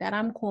something like that,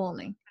 I'm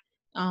calling.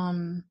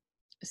 Um,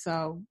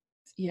 so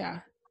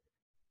yeah.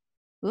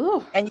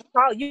 Ooh. And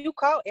you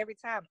call every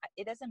time.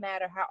 It doesn't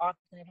matter how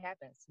often it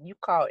happens. You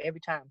call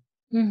every time.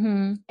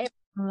 Mm-hmm. Every,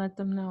 I'll let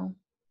them know.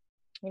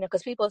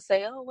 because people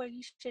say, oh, well,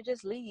 you should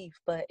just leave.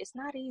 But it's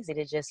not easy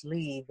to just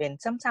leave. And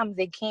sometimes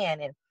they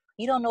can. And,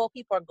 You don't know what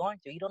people are going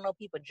through. You don't know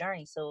people's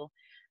journey. So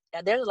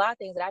there's a lot of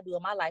things that I do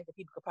in my life that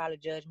people could probably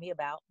judge me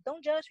about.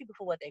 Don't judge people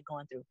for what they're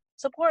going through.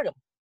 Support them.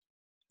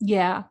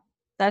 Yeah,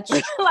 that's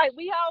true. Like,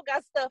 we all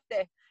got stuff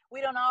that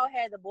we don't all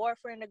have the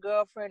boyfriend or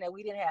girlfriend that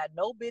we didn't have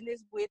no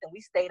business with, and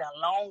we stayed a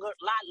lot longer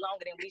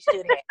than we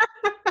should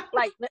have.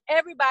 Like,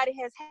 everybody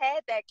has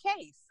had that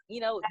case.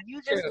 You know,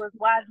 you just was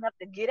wise enough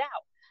to get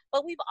out.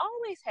 But we've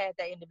always had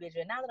that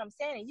individual. Now that I'm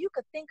saying it, you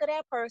could think of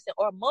that person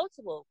or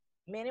multiple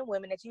men and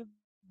women that you've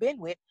been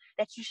with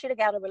that you should have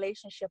got a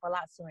relationship a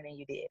lot sooner than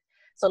you did.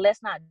 So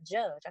let's not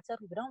judge. I tell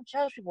people, don't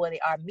judge people where they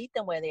are. Meet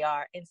them where they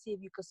are and see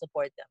if you could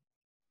support them.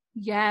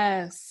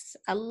 Yes.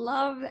 I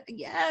love that.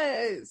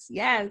 Yes.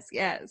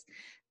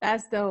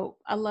 That's dope.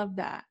 I love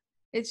that.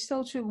 It's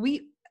so true.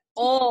 We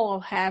all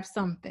have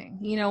something,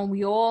 you know,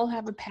 we all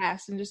have a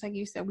past. And just like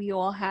you said, we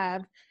all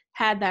have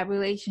had that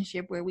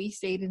relationship where we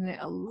stayed in it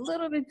a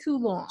little bit too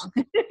long.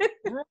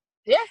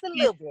 Just a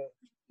little bit.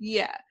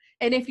 Yeah.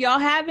 And if y'all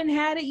haven't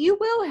had it, you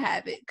will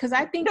have it. Because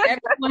I think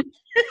everyone,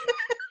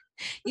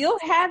 you'll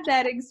have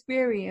that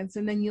experience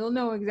and then you'll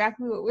know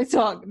exactly what we're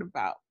talking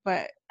about.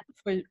 But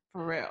for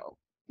real.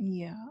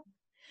 Yeah.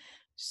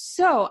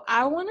 So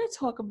I want to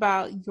talk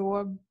about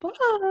your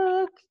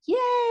book.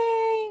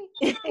 Yay!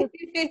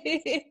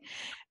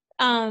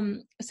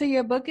 So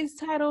your book is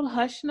titled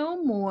Hush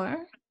No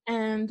More.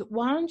 And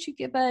why don't you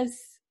give us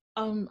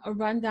a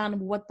rundown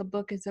of what the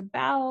book is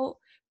about,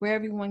 where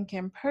everyone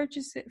can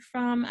purchase it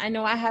from? I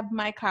know I have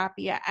my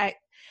copy. I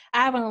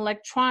have an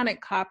electronic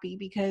copy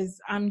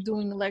because I'm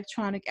doing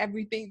electronic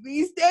everything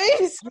these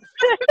days.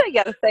 You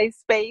gotta save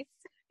space.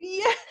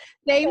 Yeah,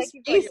 save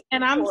space,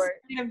 and I'm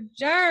scared of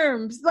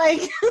germs.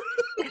 Like,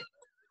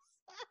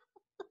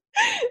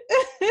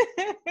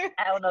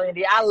 I don't know,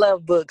 India. I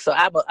love books, so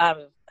I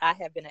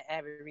have been an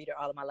avid reader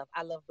all of my life.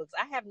 I love books.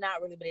 I have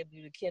not really been able to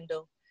do the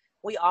Kindle.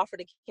 We offer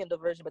the Kindle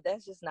version, but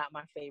that's just not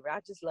my favorite.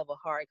 I just love a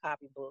hard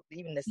copy book,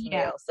 even the smell.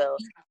 Yeah. So,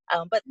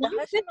 but when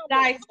this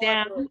dies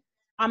down,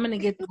 I'm gonna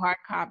get the hard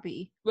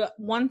copy. But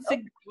I'm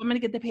gonna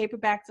get the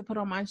paperback to put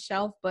on my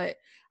shelf, but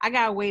I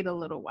gotta wait a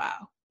little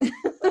while.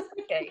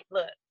 Okay,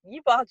 look,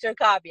 you bought your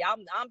copy.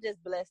 I'm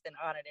just blessed and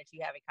honored that you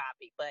have a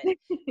copy. But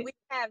we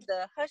have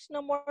the Hush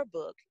No More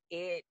book.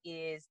 It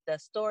is the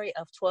story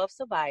of 12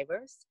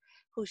 survivors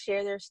who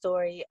share their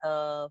story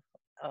of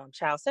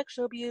child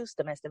sexual abuse,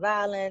 domestic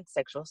violence,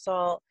 sexual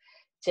assault,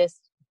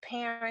 just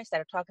parents that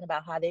are talking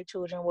about how their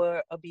children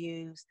were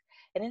abused,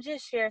 and then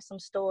just share some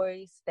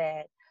stories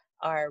that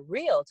are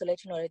real to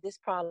let you know that this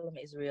problem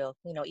is real,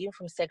 you know, even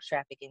from sex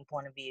trafficking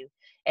point of view.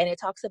 And it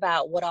talks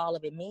about what all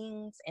of it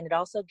means, and it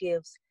also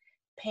gives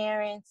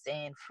parents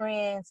and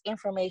friends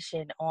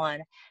information on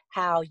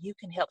how you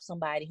can help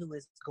somebody who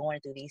is going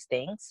through these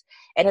things.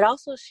 And it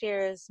also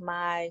shares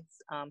my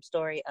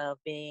story of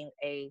being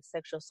a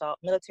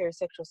military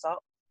sexual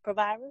assault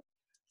survivor.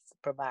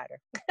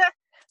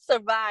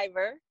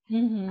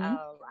 Mm-hmm.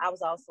 I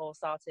was also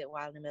assaulted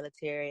while in the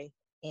military,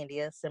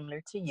 India,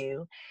 similar to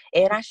you.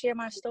 And I share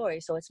my story,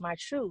 so it's my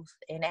truth.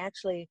 And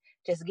actually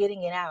just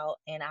getting it out.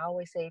 And I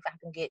always say, if I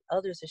can get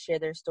others to share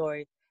their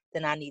story,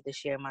 then I need to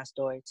share my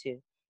story too.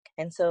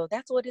 And so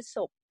that's what it's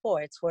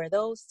for. It's for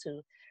those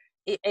two.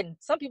 And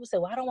some people say,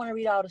 well, I don't want to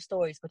read all the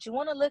stories, but you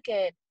want to look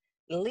at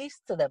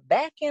least to the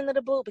back end of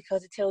the book,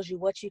 because it tells you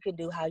what you can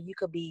do, how you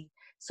could be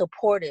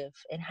supportive,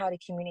 and how to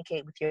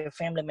communicate with your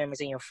family members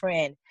and your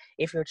friend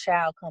if your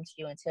child comes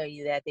to you and tell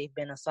you that they've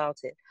been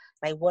assaulted.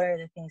 Like, what are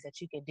the things that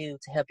you can do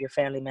to help your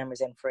family members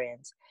and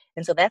friends?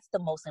 And so that's the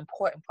most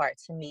important part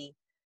to me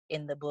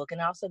in the book, and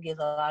also gives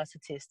a lot of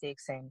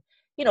statistics and,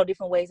 you know,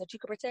 different ways that you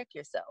can protect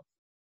yourself.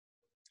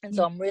 And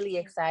so I'm really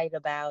excited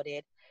about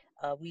it.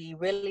 We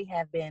really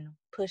have been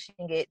pushing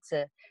it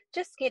to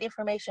just get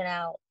information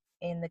out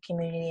in the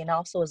community, and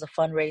also as a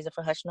fundraiser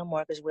for Hush No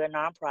More, because we're a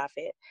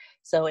nonprofit.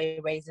 So it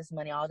raises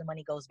money. All the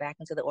money goes back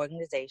into the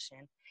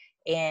organization.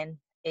 And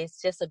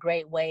it's just a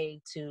great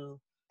way to,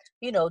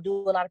 you know, do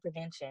a lot of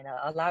prevention.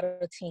 A lot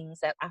of teens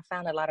that I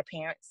found, a lot of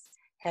parents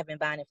have been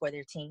buying it for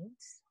their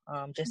teens,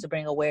 just to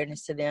bring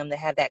awareness to them, to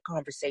have that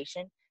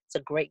conversation. It's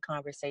a great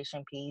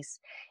conversation piece,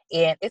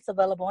 and it's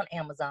available on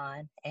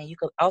Amazon, and you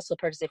could also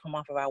purchase it from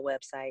off of our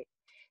website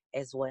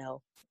as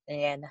well,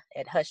 and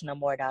at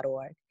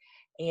hushnomore.org.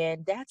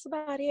 And that's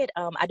about it.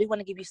 I do want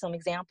to give you some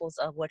examples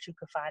of what you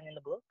could find in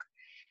the book.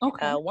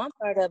 Okay. One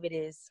part of it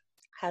is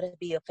how to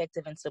be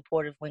effective and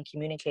supportive when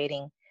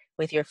communicating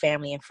with your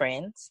family and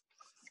friends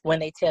when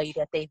they tell you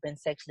that they've been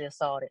sexually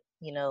assaulted.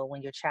 You know,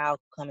 when your child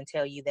come and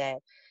tell you that,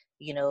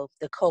 you know,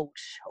 the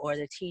coach or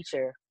the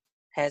teacher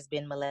has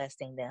been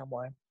molesting them,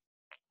 or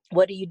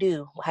what do you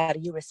do? How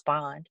do you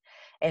respond?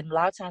 And a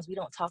lot of times we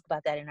don't talk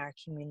about that in our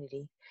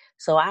community.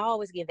 So I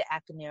always give the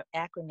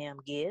acronym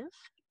GIVE.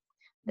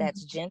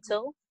 That's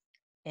gentle,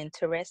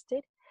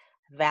 interested,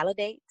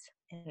 validate,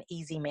 and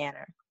easy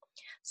manner.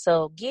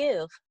 So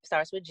give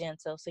starts with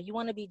gentle. So you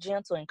want to be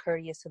gentle and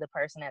courteous to the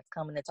person that's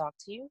coming to talk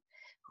to you,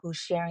 who's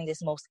sharing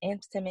this most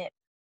intimate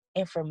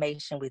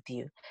information with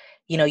you.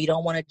 You know, you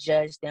don't want to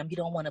judge them. You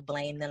don't want to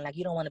blame them. Like,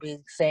 you don't want to be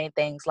saying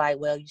things like,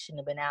 well, you shouldn't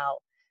have been out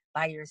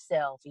by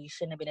yourself. You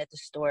shouldn't have been at the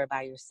store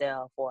by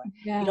yourself, or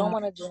you don't Yeah.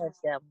 want to judge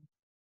them.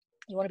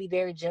 You want to be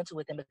very gentle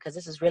with them, because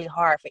this is really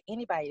hard for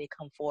anybody to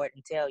come forward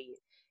and tell you.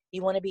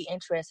 You want to be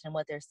interested in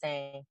what they're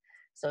saying.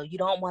 So you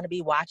don't want to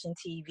be watching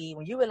TV.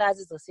 When you realize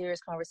it's a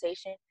serious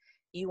conversation,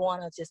 you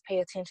want to just pay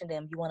attention to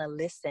them. You want to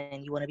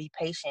listen. You want to be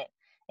patient.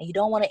 And you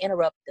don't want to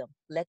interrupt them.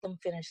 Let them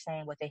finish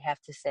saying what they have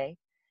to say.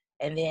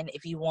 And then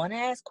if you want to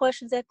ask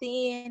questions at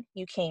the end,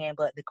 you can.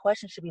 But the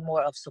questions should be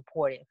more of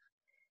supportive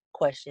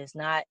questions,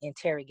 not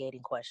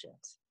interrogating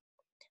questions.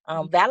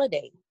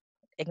 Validate.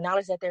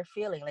 Acknowledge that they're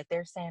feeling, like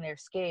they're saying they're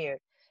scared.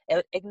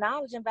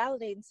 Acknowledge and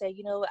validate and say,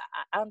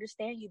 I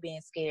understand you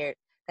being scared.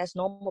 That's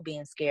normal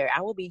being scared.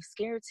 I will be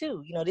scared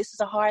too. This is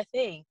a hard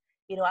thing.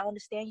 I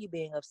understand you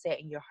being upset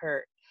and you're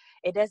hurt.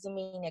 It doesn't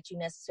mean that you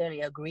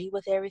necessarily agree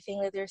with everything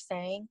that they're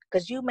saying,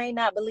 because you may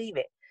not believe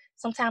it.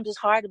 Sometimes it's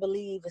hard to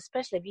believe,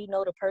 especially if you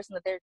know the person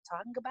that they're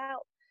talking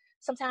about.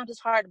 Sometimes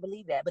it's hard to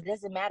believe that, but it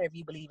doesn't matter if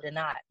you believe it or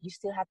not. You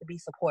still have to be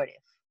supportive.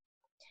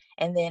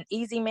 And then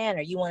easy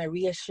manner, you want to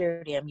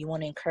reassure them. You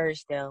want to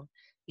encourage them.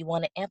 You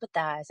want to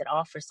empathize and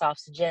offer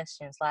soft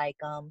suggestions like,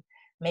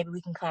 maybe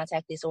we can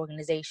contact this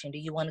organization. Do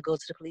you want to go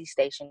to the police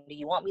station? Do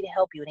you want me to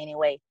help you in any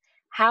way?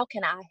 How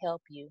can I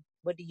help you?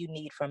 What do you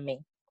need from me?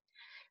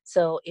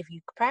 So if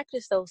you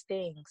practice those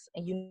things,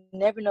 and you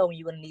never know when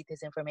you're going to need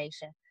this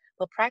information,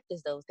 but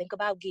practice those. Think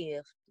about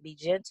give, be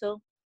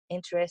gentle,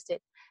 interested,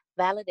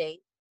 validate,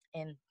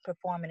 and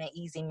perform in an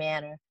easy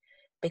manner,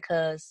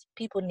 because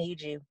people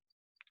need you.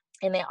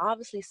 And they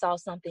obviously saw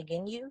something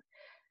in you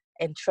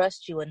and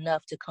trust you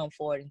enough to come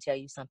forward and tell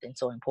you something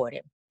so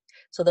important.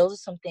 So those are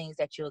some things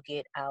that you'll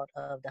get out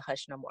of the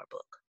Hush No More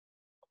book.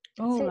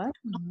 Oh, that's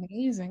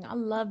amazing. I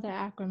love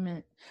that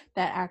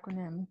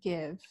acronym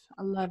give.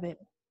 I love it.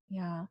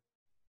 Yeah.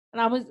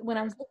 And when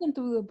I was looking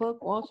through the book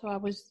also, I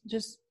was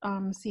just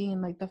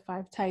seeing like the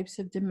 5 types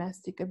of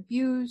domestic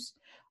abuse.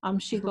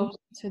 She goes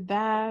into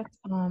that.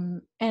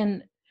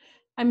 And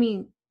I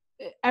mean,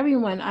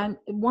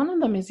 one of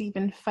them is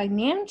even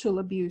financial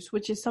abuse,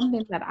 which is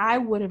something that I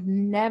would have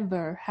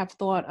never have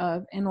thought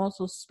of, and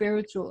also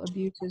spiritual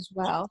abuse as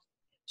well.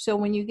 So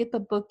when you get the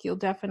book, you'll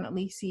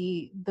definitely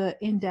see the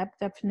in-depth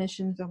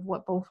definitions of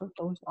what both of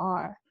those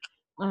are.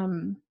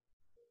 Um,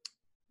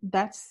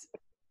 that's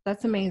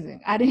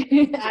amazing. I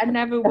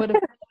never would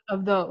have thought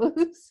of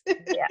those.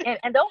 Yeah,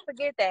 and don't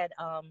forget that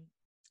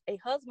a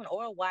husband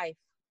or a wife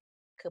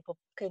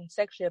can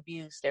sexually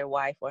abuse their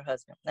wife or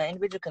husband. An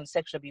individual can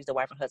sexually abuse their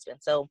wife or husband.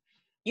 So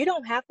you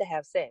don't have to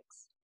have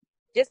sex.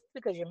 Just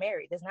because you're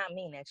married does not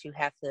mean that you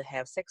have to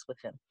have sex with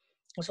them.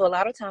 And so a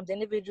lot of times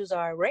individuals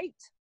are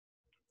raped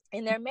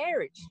in their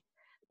marriage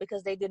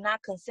because they did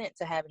not consent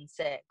to having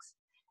sex.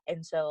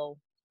 And so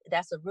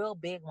that's a real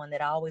big one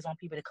that I always want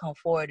people to come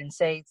forward and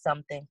say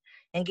something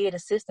and get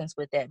assistance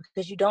with that,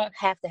 because you don't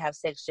have to have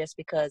sex just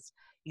because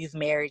you've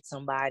married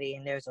somebody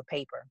and there's a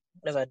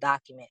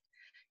document.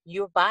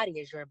 Your body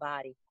is your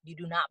body. You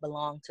do not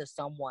belong to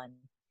someone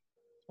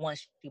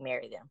once you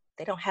marry them.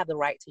 They don't have the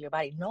right to your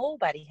body.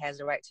 Nobody has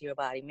the right to your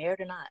body, married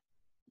or not.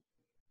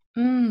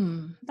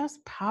 That's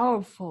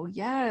powerful.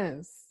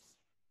 Yes.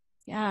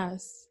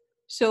 Yes.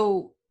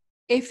 So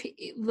if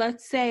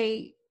let's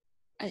say,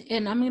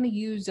 and I'm going to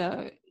use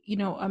a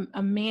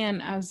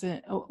man as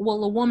a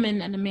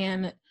woman and a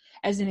man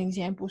as an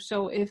example.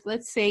 So if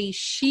let's say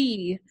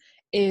she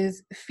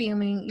is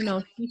feeling,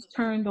 she's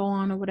turned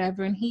on or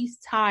whatever, and he's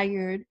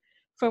tired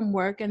from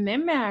work, and they're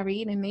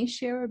married and they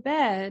share a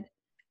bed,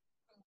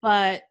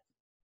 but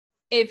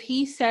if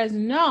he says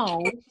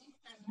no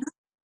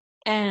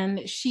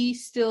and she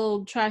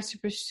still tries to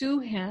pursue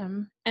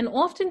him, and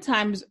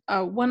oftentimes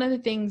one of the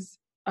things,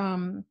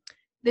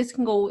 this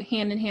can go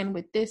hand in hand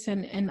with this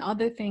and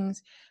other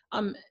things,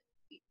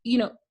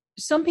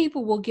 some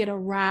people will get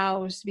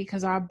aroused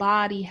because our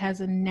body has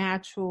a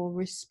natural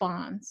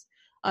response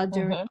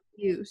during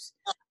abuse.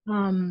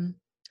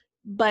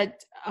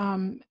 But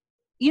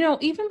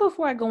even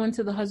before I go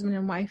into the husband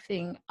and wife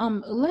thing,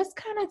 let's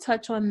kind of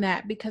touch on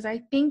that, because I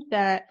think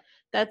that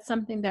that's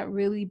something that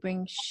really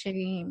brings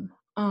shame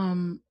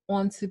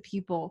onto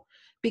people,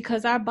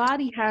 because our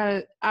body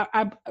has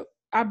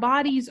our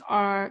bodies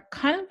are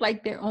kind of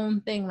like their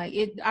own thing.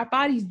 Our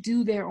bodies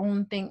do their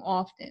own thing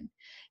often.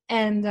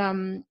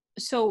 And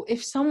so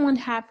if someone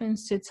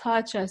happens to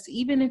touch us,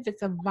 even if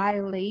it's a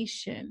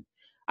violation,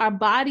 our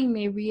body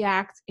may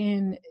react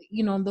in,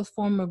 the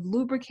form of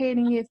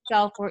lubricating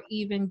itself or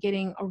even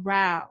getting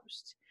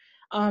aroused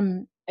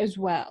as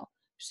well.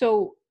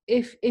 So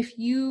if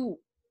you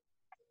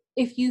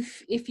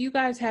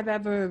guys have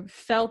ever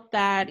felt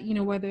that,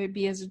 whether it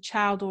be as a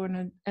child or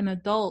an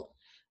adult,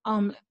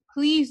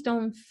 please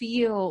don't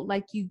feel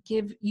like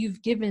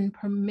you've given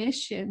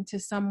permission to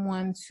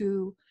someone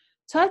to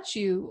touch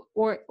you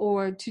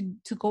or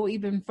to go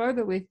even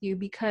further with you,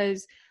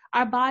 because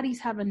our bodies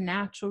have a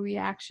natural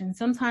reaction.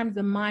 Sometimes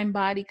the mind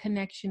body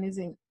connection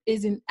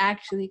isn't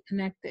actually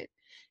connected,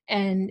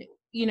 and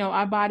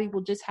our body will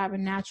just have a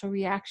natural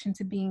reaction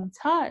to being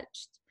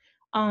touched.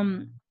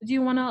 Do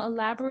you want to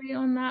elaborate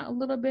on that a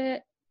little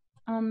bit?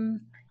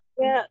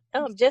 Yeah,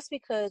 just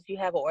because you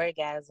have an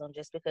orgasm,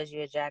 just because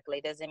you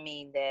ejaculate, doesn't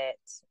mean that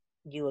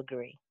you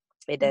agree.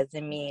 It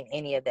doesn't mean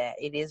any of that.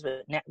 It is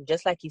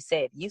just like you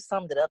said. You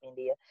summed it up,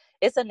 India.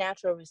 It's a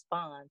natural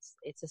response.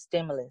 It's a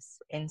stimulus,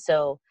 and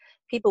so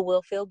people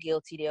will feel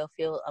guilty. They'll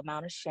feel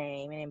amount of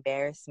shame and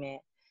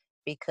embarrassment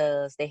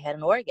because they had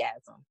an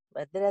orgasm.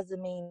 But that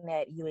doesn't mean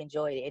that you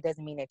enjoyed it. It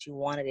doesn't mean that you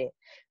wanted it.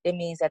 It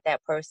means that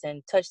that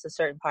person touched a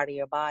certain part of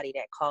your body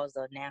that caused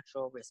a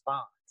natural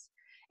response,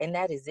 and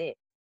that is it.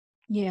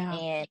 Yeah.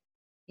 And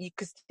you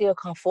could still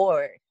come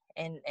forward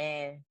and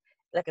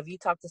like if you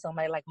talk to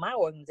somebody like my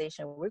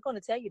organization, we're going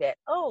to tell you that,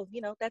 oh,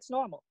 that's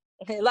normal.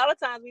 A lot of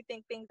times we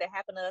think things that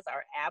happen to us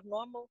are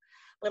abnormal,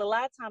 but a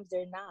lot of times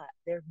they're not.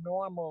 They're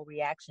normal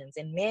reactions,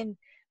 and men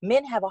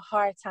have a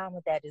hard time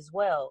with that as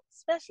well,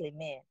 especially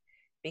men,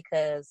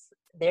 because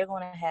they're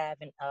going to have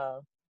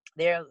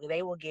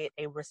they will get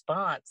a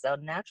response, a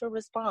natural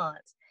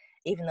response,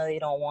 even though they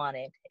don't want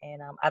it.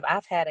 And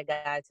I've had a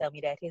guy tell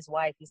me that his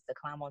wife used to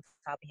climb on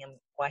top of him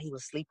while he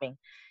was sleeping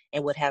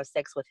and would have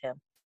sex with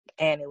him.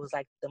 And it was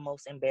like the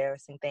most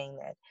embarrassing thing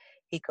that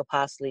he could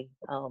possibly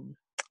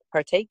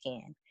partake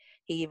in.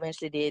 He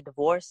eventually did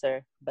divorce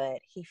her, but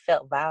he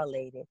felt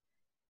violated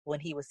when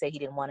he would say he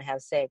didn't want to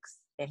have sex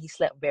and he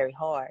slept very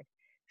hard.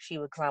 She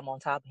would climb on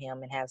top of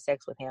him and have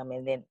sex with him.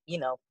 And then,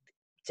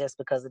 just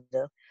because of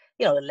the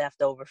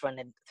leftover from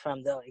the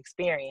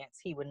experience,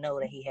 he would know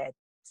that he had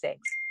sex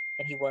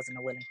and he wasn't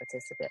a willing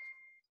participant.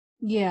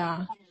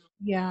 Yeah.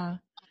 Yeah.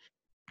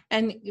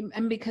 And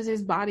because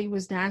his body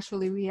was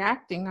naturally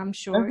reacting, I'm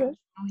sure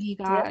he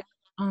got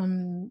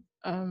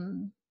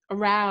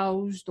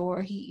aroused,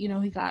 or he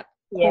got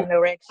an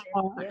erection.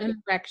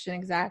 An erection,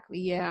 exactly.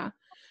 Yeah.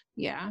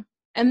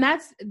 And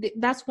that's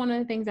one of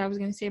the things I was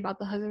going to say about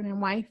the husband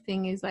and wife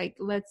thing is, like,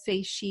 let's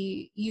say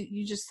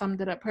you just summed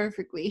it up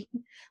perfectly.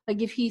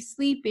 Like, if he's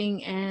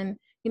sleeping and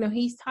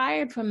he's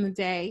tired from the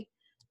day,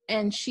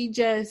 and she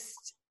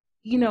just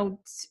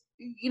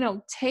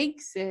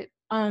takes it.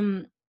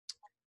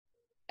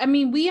 I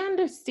mean, we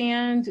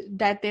understand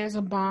that there's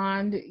a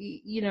bond,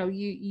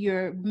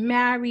 you're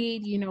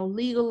married,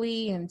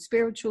 legally and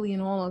spiritually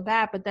and all of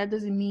that, but that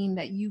doesn't mean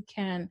that you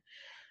can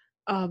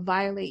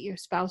violate your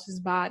spouse's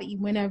body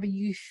whenever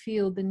you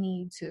feel the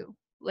need to.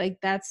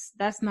 Like, that's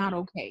not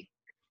okay.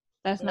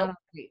 That's not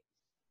okay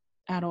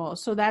at all.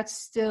 So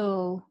that's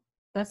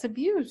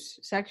abuse,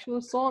 sexual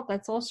assault.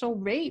 That's also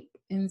rape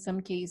in some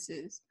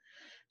cases.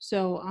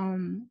 So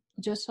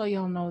just so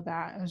y'all know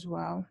that as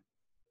well.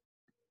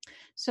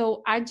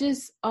 So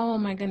oh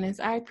my goodness,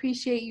 I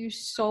appreciate you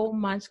so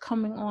much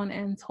coming on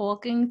and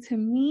talking to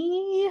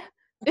me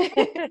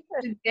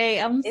today.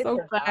 I'm so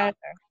glad.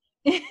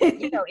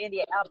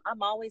 India,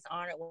 I'm always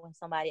honored when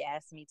somebody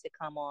asks me to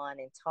come on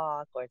and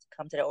talk or to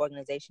come to the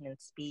organization and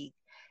speak.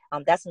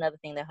 That's another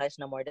thing that Hush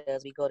No More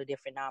does. We go to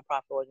different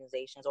nonprofit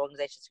organizations who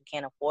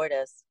can't afford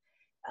us,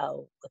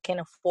 can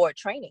afford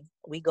training.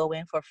 We go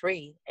in for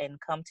free and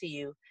come to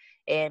you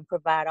and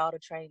provide all the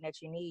training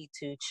that you need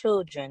to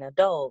children,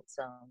 adults.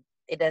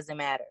 It doesn't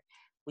matter.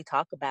 We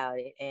talk about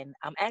it. And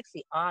I'm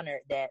actually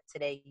honored that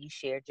today you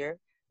shared your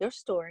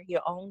story,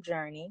 your own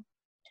journey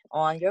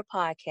on your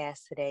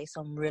podcast today. So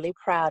I'm really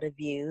proud of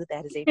you.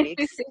 That is a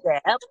big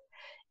step.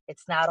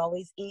 It's not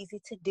always easy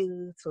to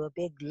do to a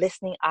big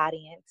listening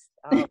audience.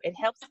 It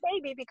helps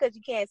maybe because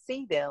you can't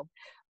see them,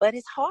 but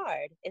it's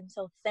hard. And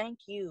so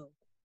thank you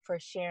for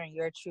sharing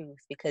your truth,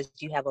 because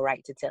you have a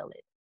right to tell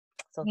it.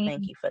 So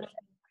thank you for that.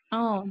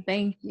 Oh,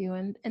 thank you.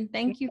 And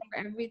thank you for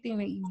everything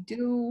that you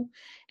do.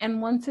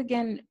 And once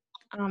again,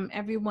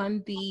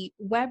 everyone, the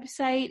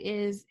website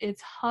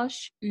it's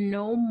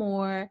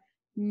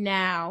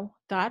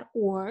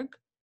hushnomorenow.org.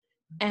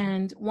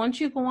 And once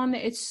you go on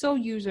there, it's so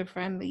user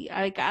friendly.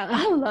 Like,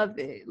 I love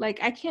it. Like,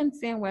 I can't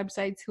stand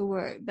websites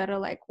that are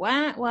like,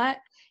 what?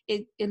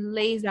 It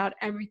lays out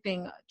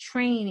everything,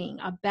 training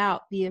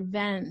about the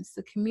events,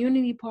 the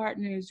community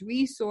partners,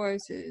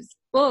 resources,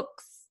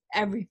 books,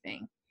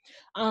 everything.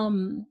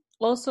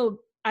 Also,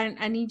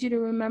 I need you to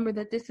remember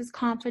that this is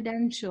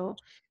confidential.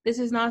 This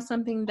is not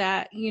something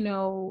that,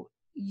 your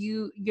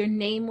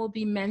name will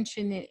be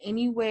mentioned in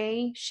any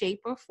way,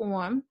 shape, or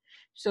form.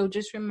 So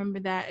just remember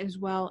that as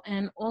well.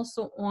 And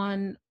also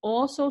on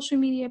all social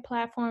media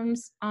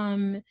platforms,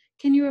 can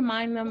you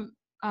remind them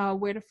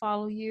where to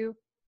follow you?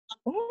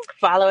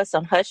 Follow us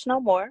on Hush No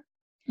More.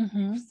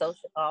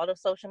 All the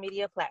social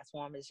media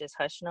platforms is just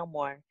Hush No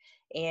More.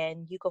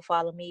 And you can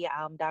follow me.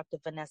 I'm Dr.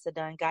 Vanessa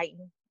Dunn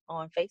Guyton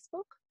on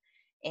Facebook.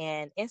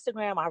 And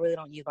Instagram, I really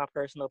don't use my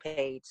personal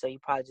page, so you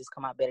probably just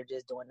come out better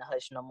just doing the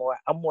Hush No More.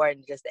 I'm more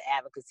in just the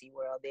advocacy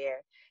world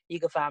there. You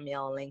can find me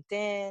on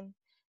LinkedIn.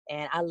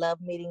 And I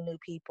love meeting new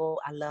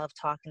people. I love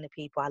talking to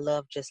people. I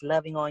love just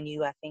loving on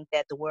you. I think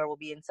that the world will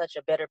be in such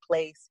a better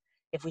place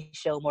if we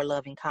show more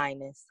love and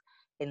kindness.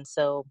 And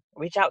so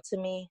reach out to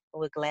me. I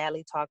would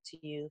gladly talk to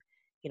you.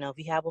 If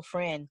you have a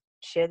friend,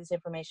 share this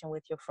information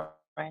with your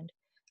friend.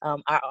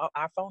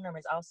 Our phone number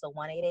is also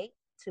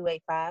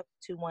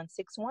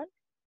 1-888-285-2161.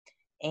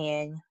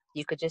 And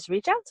you could just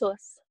reach out to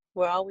us.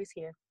 We're always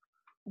here.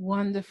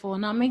 Wonderful.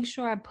 And I'll make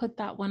sure I put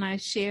that when I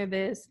share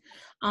this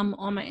on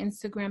my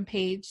Instagram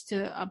page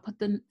to put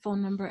the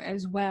phone number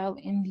as well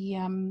in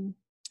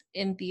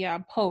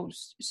the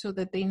post so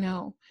that they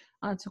know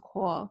to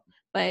call.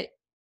 But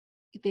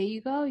there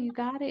you go, you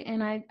got it.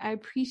 And I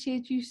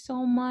appreciate you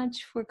so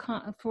much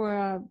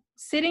for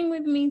sitting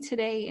with me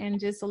today and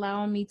just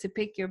allowing me to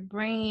pick your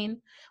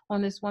brain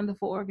on this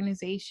wonderful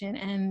organization.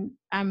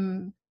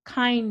 And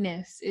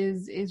kindness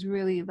is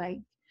really like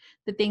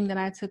the thing that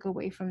I took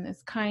away from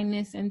this.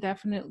 Kindness, and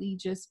definitely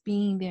just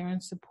being there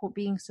and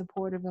being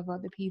supportive of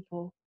other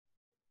people,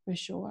 for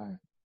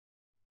sure.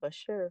 For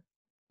sure.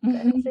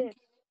 That is it.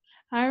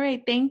 All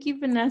right. Thank you,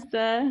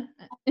 Vanessa.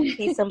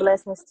 Peace and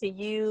blessings to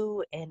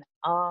you and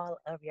all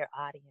of your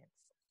audience.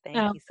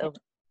 Thank you so much.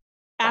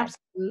 Bye.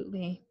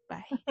 Absolutely.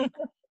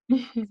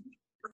 Bye.